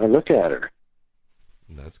 That's why I look at her.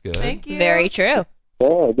 That's good. Thank you. Very true.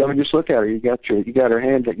 Yeah, don't just look at her. You got her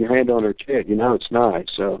hand on her tit. You know it's nice.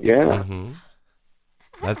 So yeah. Mm-hmm.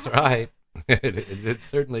 That's right. It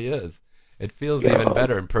certainly is. It feels even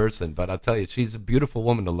better in person. But I'll tell you, she's a beautiful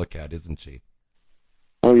woman to look at, isn't she?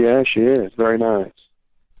 Oh yeah, she is. Very nice.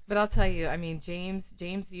 But I'll tell you, I mean, James,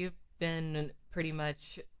 you've been pretty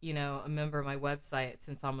much, a member of my website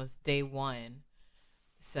since almost day one.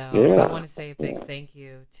 So Yeah. I want to say a big thank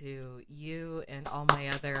you to you and all my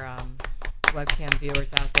other webcam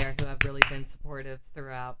viewers out there who have really been supportive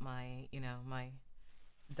throughout my, my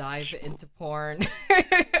dive into porn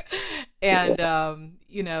and,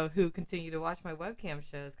 who continue to watch my webcam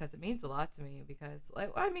shows because it means a lot to me because,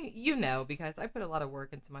 because I put a lot of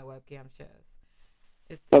work into my webcam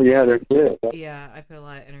shows. Oh yeah, they're good. Yeah, I put a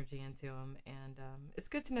lot of energy into them, and it's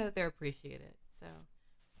good to know that they're appreciated. So,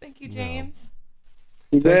 thank you, James.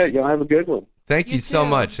 You bet. Y'all have a good one. Thank you so too.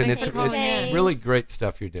 much, and Thanks it's for calling in. really great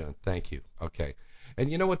stuff you're doing. Thank you. Okay,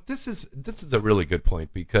 and you know what? This is a really good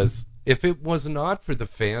point because if it was not for the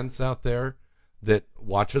fans out there that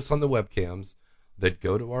watch us on the webcams, that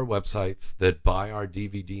go to our websites, that buy our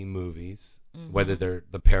DVD movies, whether they're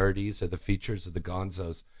the parodies or the features or the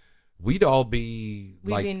gonzos, we'd all be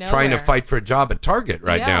We'd be trying to nowhere. fight for a job at Target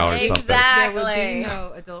right now or something. There would be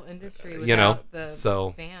no adult industry without the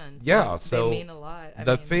fans. Yeah, so they mean a lot.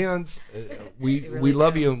 Fans, we really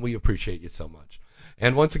love do. you and we appreciate you so much.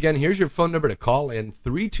 And once again, here's your phone number to call in,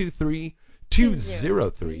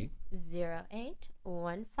 323-203.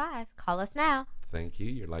 0815. Call us now. Thank you.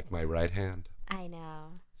 You're like my right hand. I know.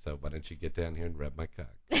 So why don't you get down here and rub my cock?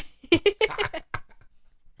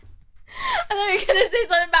 I thought you were going to say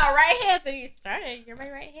something about right hand, so you started. You're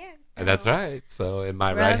my right hand. So. That's right. So in my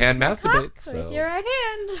Rub right hand the masturbates. cock So with your right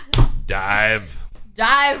hand. dive.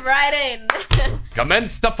 Dive right in.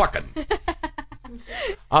 Commence the fucking.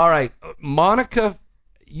 All right, Monica,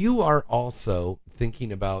 you are also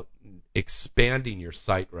thinking about expanding your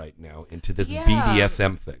site right now into this Yeah.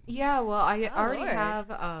 BDSM thing. Yeah, well, I already Lord.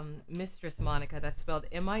 have Mistress Monica. That's spelled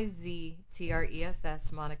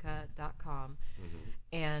MIZTRESS Monica.com.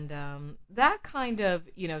 And that kind of,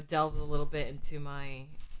 delves a little bit into my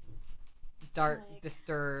dark,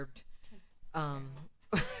 disturbed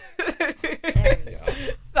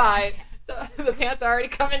side. So the pants are already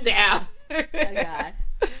coming down. Oh, God.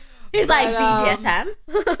 He's like BDSM.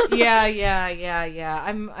 Yeah.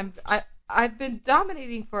 I've been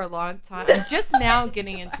dominating for a long time. I'm just now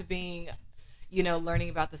getting into being, learning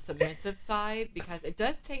about the submissive side because it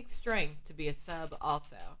does take strength to be a sub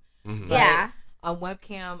also. Mm-hmm. But Yeah. on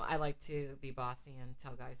webcam, I like to be bossy and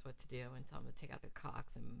tell guys what to do and tell them to take out their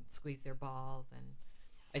cocks and squeeze their balls, and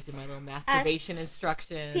I do my little masturbation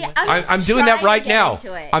instructions. See, I'm doing that trying right to get now.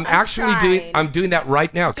 into it. I'm actually trying. I'm doing that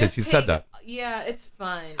right now because you said that. Yeah, it's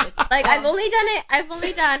fun. Like I've only done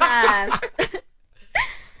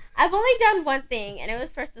I've only done one thing, and it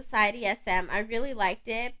was for Society SM. I really liked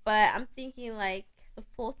it, but I'm thinking like the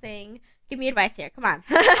full thing. Give me advice here. Come on.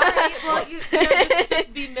 All right, well,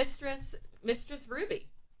 just be Mistress Ruby.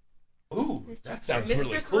 Ooh, that sounds Mistress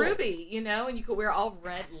really cool. Ruby, and you could wear all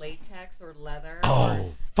red latex or leather. Oh,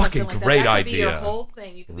 or fucking something like great that. That could be your idea. whole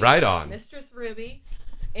thing. You could be Right on. Mistress Ruby.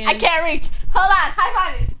 And I can't reach. Hold on. High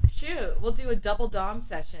five. Shoot, we'll do a double dom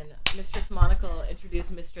session. Mistress Monica will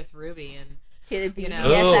introduce Mistress Ruby, and To the BDSM.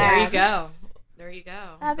 Oh. there you go. There you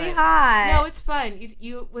go. That'd be But- hot. No, it's fun.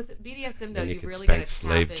 You with BDSM though, Then you you could really spank gotta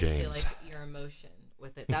Slave tap into James. like your emotion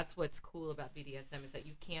with it. That's what's cool about BDSM is that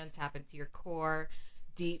you can tap into your core,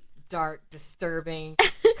 deep, dark, disturbing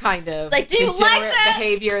kind of Like, do you like degenerate that?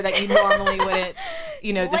 behavior that you normally wouldn't,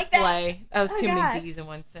 Like that? display. That was Oh, too God. many D's in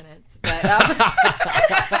one sentence. But,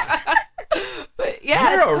 but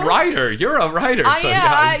yeah, You're it's a cool. writer. You're a writer. So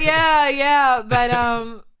yeah. But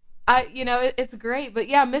it's great. But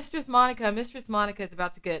yeah, Mistress Monica is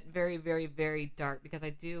about to get very, very, very dark because I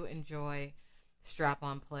do enjoy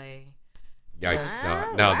strap-on play. Yikes!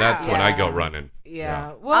 Oh, No, that's when I go Yeah. running. Yeah.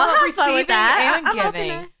 I'll Well, have fun receiving with that. and I'm open giving.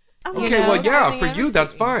 to- I'm Okay, You know, well, yeah, giving for and you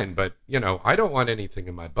that's receiving. fine, but I don't want anything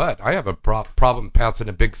in my butt. I have a problem passing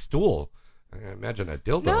a big stool. I imagine a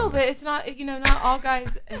dildo. No, in but there. it's not. Not all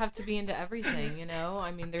guys have to be into everything.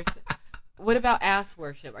 I mean, there's. What about ass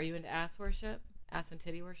worship? Are you into ass worship? Ass and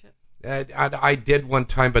titty worship? I did one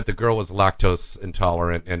time, but the girl was lactose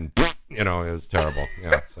intolerant, and it was terrible.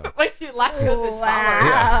 Yeah, so Like you lactose intolerant.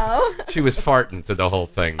 Wow. she was farting through the whole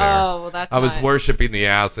thing there. Oh, well, that's. I was not- worshiping the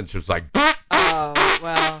ass, and she was like, Oh,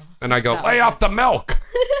 well. and I go, That lay was- off the milk,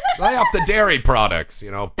 lay off the dairy products,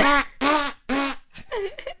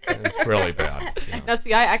 It's really bad. Now,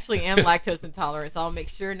 see, I actually am lactose intolerant, so I'll make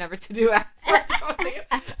sure never to do ass worship.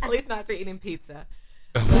 At least not after eating pizza.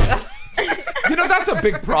 That's a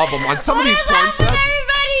big problem on some of these porn Why does sets.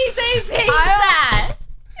 everybody say pizza?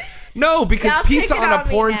 No, because Y'all pizza pick it on a on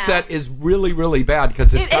me porn now. set is really, really bad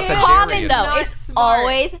because it's got It the is dairy Common in though. it. No, It's it's smart.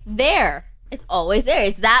 always there. It's always there.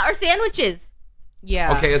 It's that or sandwiches.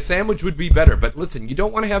 Yeah. Okay, a sandwich would be better, but listen, you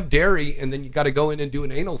don't want to have dairy and then you got to go in and do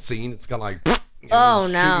an anal scene. It's gonna like Oh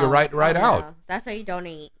shoot no. you right Oh, out. no. That's why you don't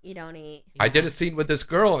eat. You don't eat. I did a scene with this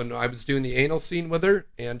girl, and I was doing the anal scene with her,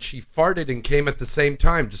 and she farted and came at the same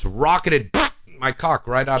time, just rocketed my cock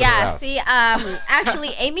right out of her Yeah. ass. See, actually,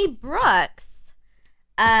 Amy Brooks,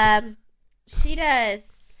 she does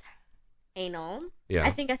anal. Yeah.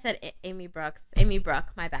 I think I said Amy Brooks. Amy Brooke.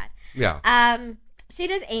 My bad. Yeah. She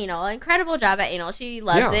does anal. Incredible job at anal. She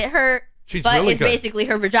loves Yeah. it. Her She's butt really is good. basically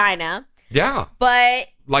her vagina. Yeah. But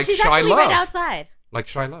Like she's Shia actually Love. right outside. Like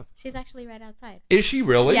Shia Love. She's actually right outside. Is she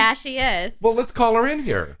really? Yeah, she is. Well, let's call her in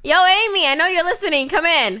here. Yo, Amy, I know you're listening. Come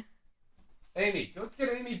in. Amy, let's get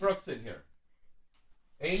Amy Brooks in here.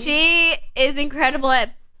 Amy? She is incredible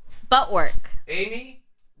at butt work. Amy?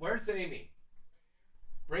 Where's Amy?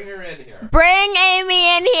 Bring her in here. Bring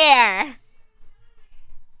Amy in here.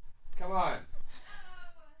 Come on.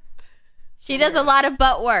 She does a lot of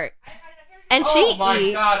butt work. And she Oh my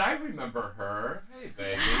eats. God, I remember her. Hey,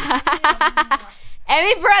 baby.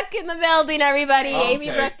 Amy Brooke in the building, everybody. Amy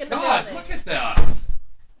Okay, Brooke in the God, building. look at that.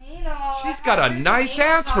 She's got a nice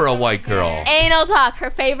ass for a white girl. Anal talk, her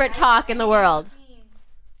favorite talk in the world.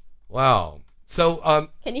 Wow. So,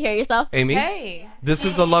 Can you hear yourself? Amy, Hey. this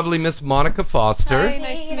is the lovely Miss Monica Foster. Hi,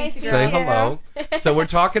 nice to meet you. Say girl. hello. So we're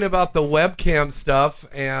talking about the webcam stuff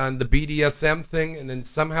and the BDSM thing, and then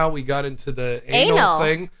somehow we got into the anal Anal.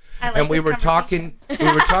 thing, I like and we this were talking. conversation.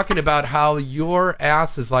 We were talking about how your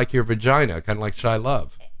ass is like your vagina, kind of like Shia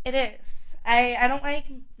Love. It is. I don't like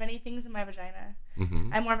many things in my vagina.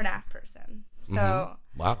 Mm-hmm. I'm more of an ass person. So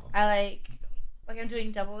Wow. I like I'm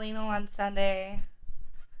doing double anal on Sunday.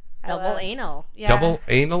 I Double love- anal. Yeah. Double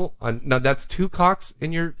anal? No, that's two cocks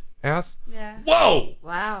in your ass. Yeah. Whoa!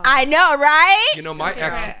 Wow. I know, right? You know, my See?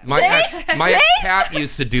 ex cat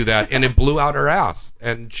used to do that, and it blew out her ass,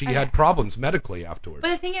 and she had problems medically afterwards. But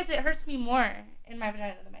the thing is, it hurts me more in my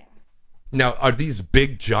vagina than my ass. Now, are these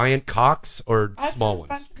big giant cocks or I've small done it with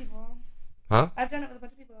a ones? bunch of people. Huh? I've done it with a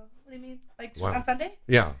bunch of people. What do you mean? Like Wow. on Sunday?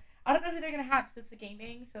 Yeah. I don't know who they're gonna have because it's a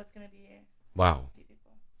gangbang, so it's gonna be Wow. a few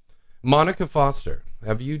people. Monica Foster,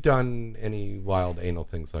 have you done any wild anal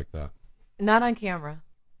things like that? Not on camera.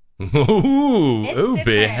 Ooh, It's ooh, different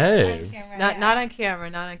behave. on camera, Not yeah. not on camera.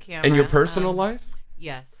 Not on camera. In your personal Um, life?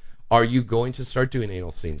 Yes. Are you going to start doing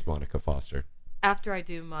anal scenes, Monica Foster? After I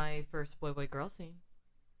do my first boy girl scene.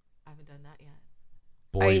 I haven't done that yet.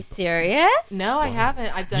 Boy, Are you serious? No, I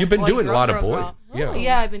haven't. I've done. You've been boy, doing a girl, lot of girl, boy. girl. Yeah. Oh,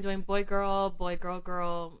 yeah, I've been doing boy girl,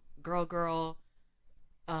 girl.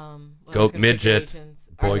 What Goat other midget, configurations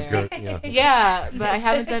are boy, there? girl, yeah. Yeah, but I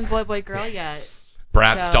haven't done boy girl yet.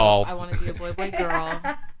 Brat So stall. I want to do a boy girl,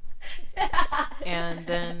 and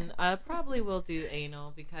then I probably will do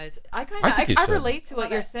anal because I kind I think you of I should. relate to what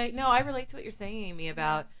Love you're it. saying. No, I relate to what you're saying, Amy,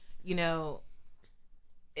 about it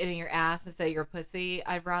in your ass instead of your pussy.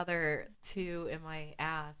 I'd rather two in my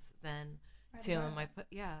ass than two in my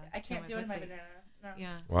yeah. I two can't do it in my pussy. vagina. No.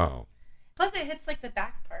 Yeah. Wow. Plus, it hits like the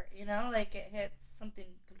back part, you know, like it hits something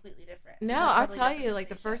completely different. No, It's a I'll totally tell different you, like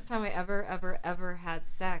the sensation. first time I ever had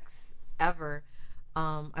sex ever,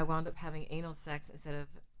 I wound up having anal sex instead of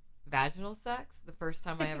vaginal sex. The first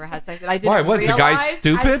time I ever had sex, and I didn't Why? Was the realize. guy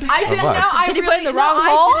stupid? I Or didn't know. what? I Did he really put it in the no, wrong I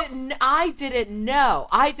hole? didn't know.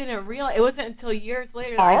 I didn't realize. It wasn't until years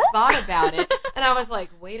later that I thought about it, and I was like,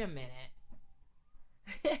 wait a minute.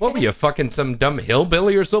 What were you, fucking some dumb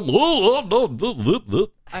hillbilly or something?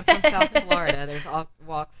 I'm from South Florida. There's all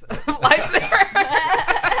walks of life there.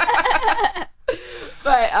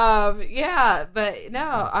 But yeah, but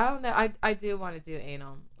no, I don't know. I do want to do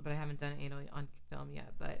anal, but I haven't done anal on film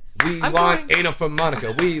yet. But We I'm want going- anal from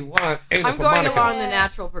Monica. We want anal I'm from going Monica. along the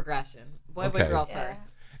natural progression. Boy, Okay. girl Yeah. first.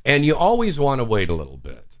 And you always want to wait a little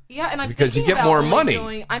bit. Yeah, and I'm Because you thinking get about more only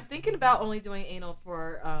money. I'm thinking about only doing anal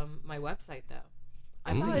for my website though.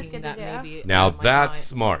 I'm That's always thinking good to that do. maybe Now I might that's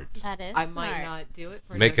not- smart. That is I might smart. not do it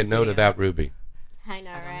for Make a no note of studio. that, Ruby. I know,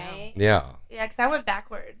 I don't know. right? Yeah. Yeah, because I went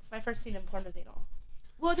backwards. My first scene in porn was anal.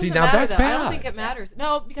 Well, it See, doesn't now matter, that's though. I bad. don't think it matters.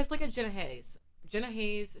 No, because look at Jenna Hayes. Jenna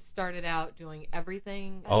Hayes started out doing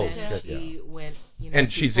everything, Oh, and then shit, she went,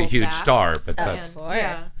 And she she's a pulled huge back. star, but Of that's course.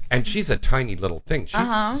 Yeah. and she's a tiny little thing.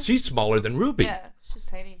 She's smaller than Ruby. Yeah, she's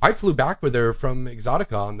tiny. I flew back with her from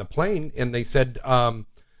Exotica on the plane, and they said,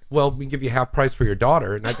 well, we give you half price for your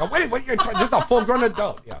daughter. And I go, wait, what? You're just a full-grown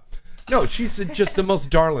adult. Yeah. No, she's just the most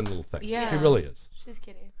darling little thing. Yeah. She really is. She's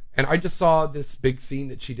kidding. And I just saw this big scene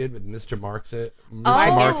that she did with Mr. Marcus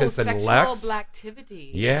and sexual Lex.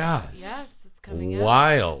 blacktivity. Yes. Yes, it's coming out.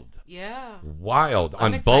 Wild. Yeah. Wild. I'm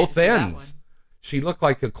On excited both for that ends. She looked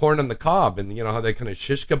like the corn on the cob, and you know how they kind of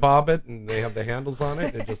shish kebab it, and they have the handles on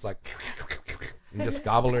it, and it just like. and just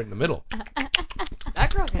gobble her in the middle.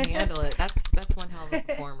 That girl can handle it. That's one hell of a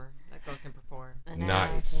performer. That girl can perform.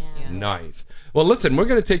 Nice. Yeah. Nice. Well, listen, we're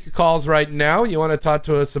going to take your calls right now. You want to talk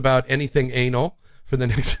to us about anything anal for the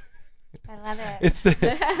next... I love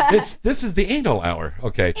it. This is the anal hour.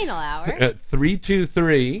 Okay. Anal hour.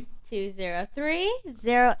 323.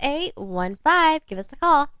 203-0815. Give us a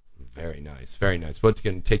call. Very nice. Very nice. We're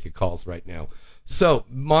going to take your calls right now. So,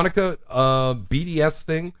 Monica, BDS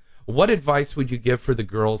thing, what advice would you give for the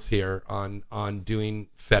girls here on doing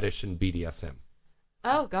fetish and BDSM?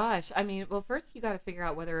 Oh gosh, I mean, well, first you got to figure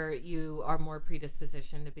out whether you are more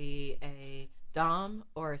predispositioned to be a dom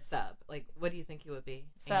or a sub. Like, what do you think you would be?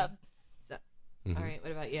 Sub. Mm-hmm. All right,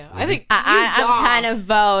 what about you? I think I'm kind of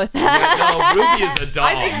both. Yeah, no, Ruby is a dom.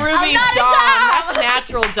 I think Ruby's dom. That's a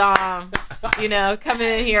natural dom. You know, coming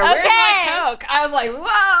in here. Okay. Where's my Coke? I was like,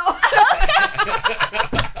 whoa.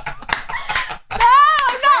 No,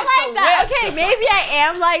 I'm not like the that. whip. Okay, maybe I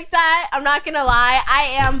am like that. I'm not gonna lie. I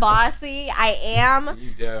am bossy. I am.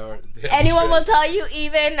 Anyone will tell you,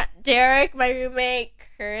 even Derek, my roommate,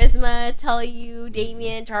 Charisma, tell you,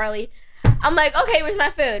 Damien, Charlie. I'm like, okay, where's my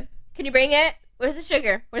food? Can you bring it? Where's the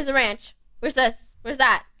sugar? Where's the ranch? Where's this? Where's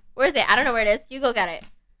that? Where's it? I don't know where it is. You go get it.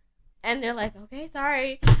 And they're like, okay,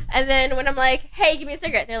 sorry. And then when I'm like, hey, give me a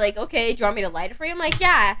cigarette, they're like, okay, do you want me to light it for you? I'm like,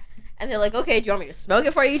 yeah. And they're like, okay, do you want me to smoke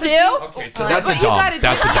it for you too? Okay, so that's a dom.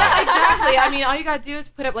 That's a dom. Yeah, exactly. I mean, all you gotta do is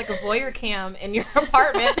put up like a voyeur cam in your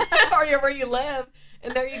apartment or where you live,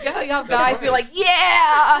 and there you go. You have guys be like,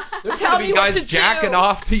 yeah, There's tell gonna me be guys what to jacking do.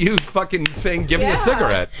 off to you, fucking saying, give me a Yeah.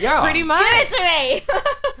 cigarette. Yeah. Pretty much. Give it to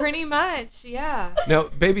me. Pretty much, yeah. Now,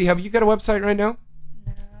 baby, have you got a website right now?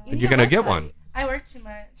 No. You You're gonna get website. one. I work too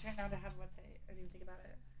much right now to have a website. I didn't even think about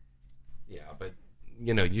it. Yeah, but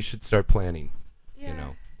you should start planning.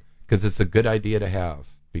 Yeah. Because it's a good idea to have.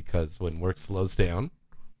 Because when work slows down,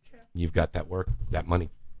 True. you've got that money.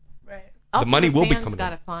 Right. Also, money will be fans coming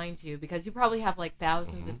gotta in. find you because you probably have like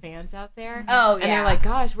thousands of fans out there. Oh, And they're like,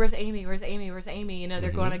 gosh, where's Amy? Where's Amy? Where's Amy? You know,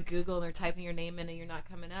 they're going to Google and they're typing your name in and you're not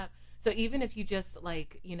coming up. So even if you just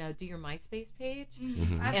like, do your MySpace page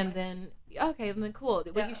Mhm. and then, okay, and then cool.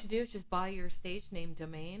 What Yeah. you should do is just buy your stage name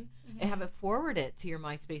domain and have it forward it to your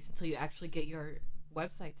MySpace until you actually get your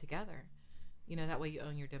website together. That way you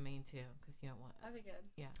own your domain too because you don't want. That'd be good.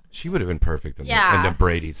 Yeah. She would have been perfect in Yeah. the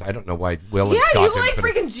Brady's. I don't know why Will and Yeah, Scott you didn't like put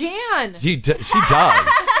it- freaking Jan. She does. With the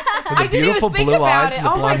I didn't even beautiful think blue about eyes it. and the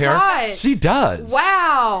Oh my blonde hair. God. She does.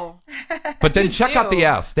 Wow. But then You check out do. the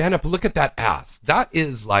ass. Stand up. Look at that ass. That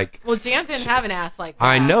is like. Well, Jan didn't have an ass like that.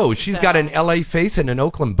 I know. She's so. got an LA face and an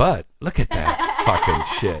Oakland butt. Look at that fucking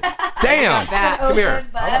shit. Damn. That. Come here.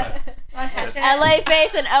 Want to touch it? LA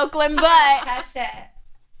face and Oakland butt. Touch it.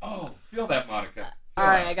 Oh, feel that, Monica. All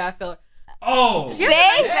right, I gotta feel it. Oh. She has a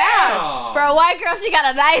nice See? ass. For a white girl, she got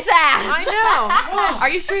a nice ass. I know. Are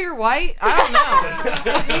you sure you're white? I don't know.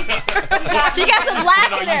 She got some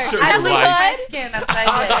black in her. Sure I you're look white. My good. skin, that's what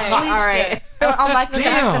I did. Okay, all right. I'll like the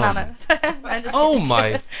Damn. accent on it. I'm just Oh kidding.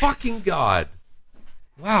 my fucking God.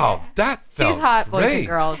 Wow, that felt She's hot, boys great. and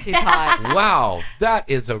girls. She's hot. Wow, that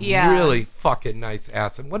is a Yeah. really fucking nice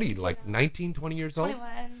ass. And what are you, like 19, 20 years old?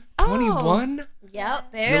 21. 21?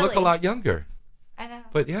 Yep, barely. You look a lot younger. I know.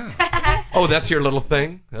 But yeah. Oh, that's your little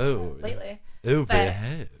thing? Oh. Lately. Oh, But-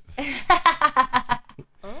 behave.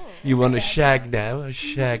 You want to shag now or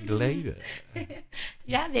shag later?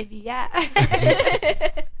 Yeah, baby, yeah.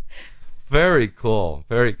 Very cool.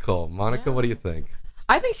 Very cool. Monica, Yeah. what do you think?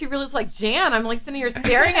 I think she really looks like Jan. I'm like sitting here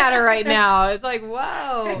staring at her right now. It's like,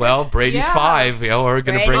 whoa. Well, Brady's Yeah. 5. We're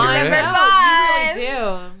going to bring her Brady's in. number No, five. you really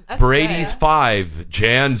do. That's Brady's good. 5.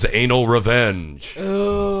 Jan's anal revenge.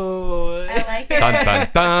 Ooh. I like it. Dun, dun,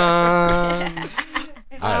 dun.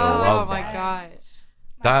 I love Oh my that. gosh.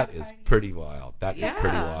 That is pretty wild. That is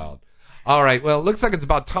pretty Yeah. wild. All right. Well, it looks like it's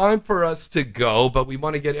about time for us to go, but we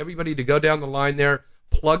want to get everybody to go down the line there,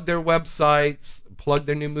 plug their websites, plug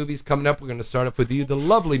their new movies coming up. We're going to start off with you, the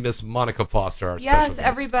lovely Miss Monica Foster, our special Yes, guest.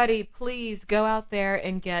 everybody, please go out there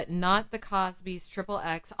and get Not the Cosby's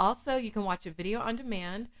XXX. Also, you can watch a video on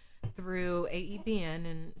demand through AEBN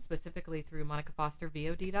and specifically through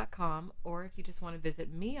MonicaFosterVOD.com, or if you just want to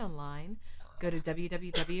visit me online, go to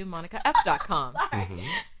www.monicaf.com. Sorry. Mhm.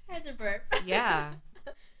 I had to burp. Yeah.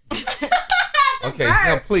 Okay.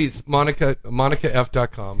 Now, please,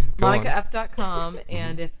 MonicaF.com. Go on. MonicaF.com,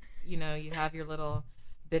 and if you have your little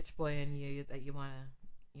bitch boy in you that you want to,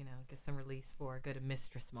 get some release for, go to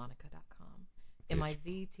mistressmonica.com.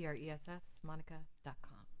 MIZTRESS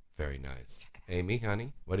Monica.com. Very nice. Amy,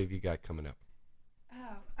 honey, what have you got coming up?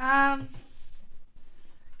 Oh, God,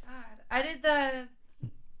 I did the.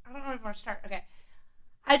 I don't know where to start. Okay,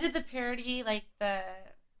 I did the parody, like the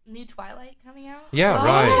new Twilight coming out. Yeah,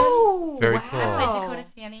 Oh, right. Very wow. cool. I played Dakota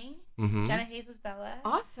Fanning. Mm-hmm. Jenna Hayes was Bella.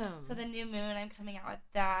 Awesome. So the new Moon, I'm coming out with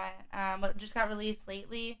that. What just got released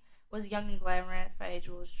lately was Young and Glamorous by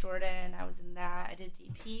Jules Jordan. I was in that. I did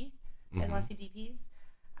DP. You guys want to see DPs?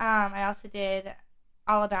 I also did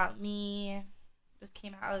All About Me. Just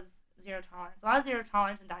came out. I was Zero Tolerance. A lot of Zero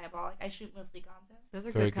Tolerance and Diabolic. I shoot mostly Gonzo. Those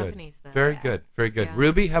are Very good companies, though. Very good. Very good. Yeah.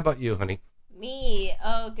 Ruby, how about you, honey? Me,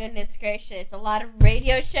 oh goodness gracious, a lot of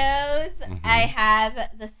radio shows. Mhm. I have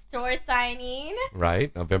the store signing.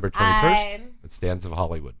 Right, November 21st I'm at Stands of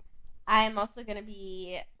Hollywood. I'm also gonna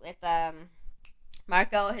be with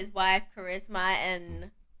Marco, his wife, Charisma,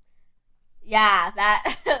 and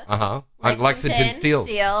that Uh-huh. On Lexington Steele's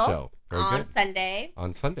show. Very on good. Sunday.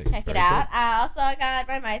 On Sunday. Check Very it out. good. I also got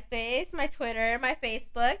my MySpace, my Twitter, my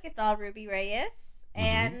Facebook. It's all Ruby Reyes. Mm-hmm.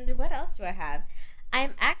 And what else do I have?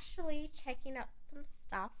 I'm actually checking out some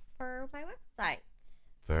stuff for my website.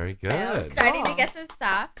 Very So good. starting to Cool. get some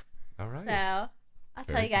stuff. All right. So I'll Very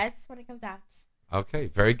tell you good. guys when it comes out. Okay,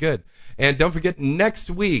 very good. And don't forget, next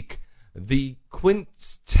week, the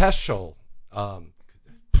quintessential,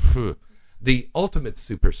 the ultimate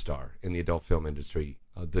superstar in the adult film industry,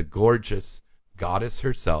 the gorgeous goddess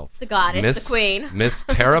herself, The goddess, Miss- the queen. Miss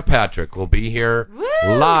Tara Patrick, will be here Woo!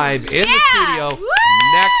 live in the Yeah! studio Woo!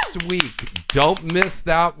 next week. Don't miss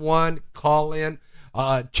that one. Call in.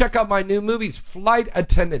 Check out my new movies, Flight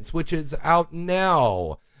Attendants, which is out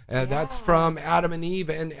now. That's from Adam and Eve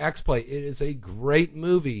and X-Play. It is a great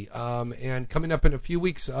movie. And coming up in a few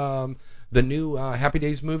weeks, the new Happy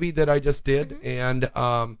Days movie that I just did, and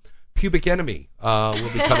Pubic Enemy will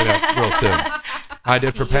be coming up real soon. I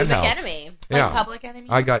did for Penthouse. Enemy. Yeah. Like Public Enemy.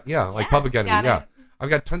 I got Public Enemy. got Yeah. it. I've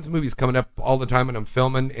got tons of movies coming up all the time, and I'm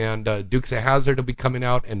filming. And Dukes of Hazzard will be coming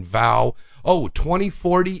out, and Vow. Oh,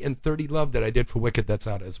 2040 and 30 Love that I did for Wicked. That's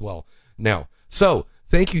out as well now. So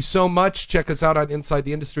thank you so much. Check us out on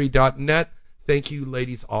InsideTheIndustry.net. Thank you,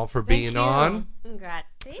 ladies, all for being you. on. Congrats.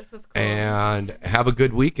 See? This was cool. And have a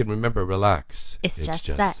good week. And remember, relax. It's just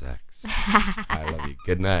sex. I love you.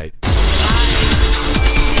 Good night.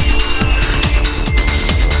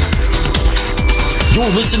 You're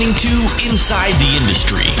listening to Inside the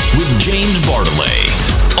Industry with James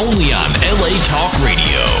Bartolet, only on LA Talk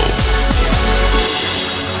Radio.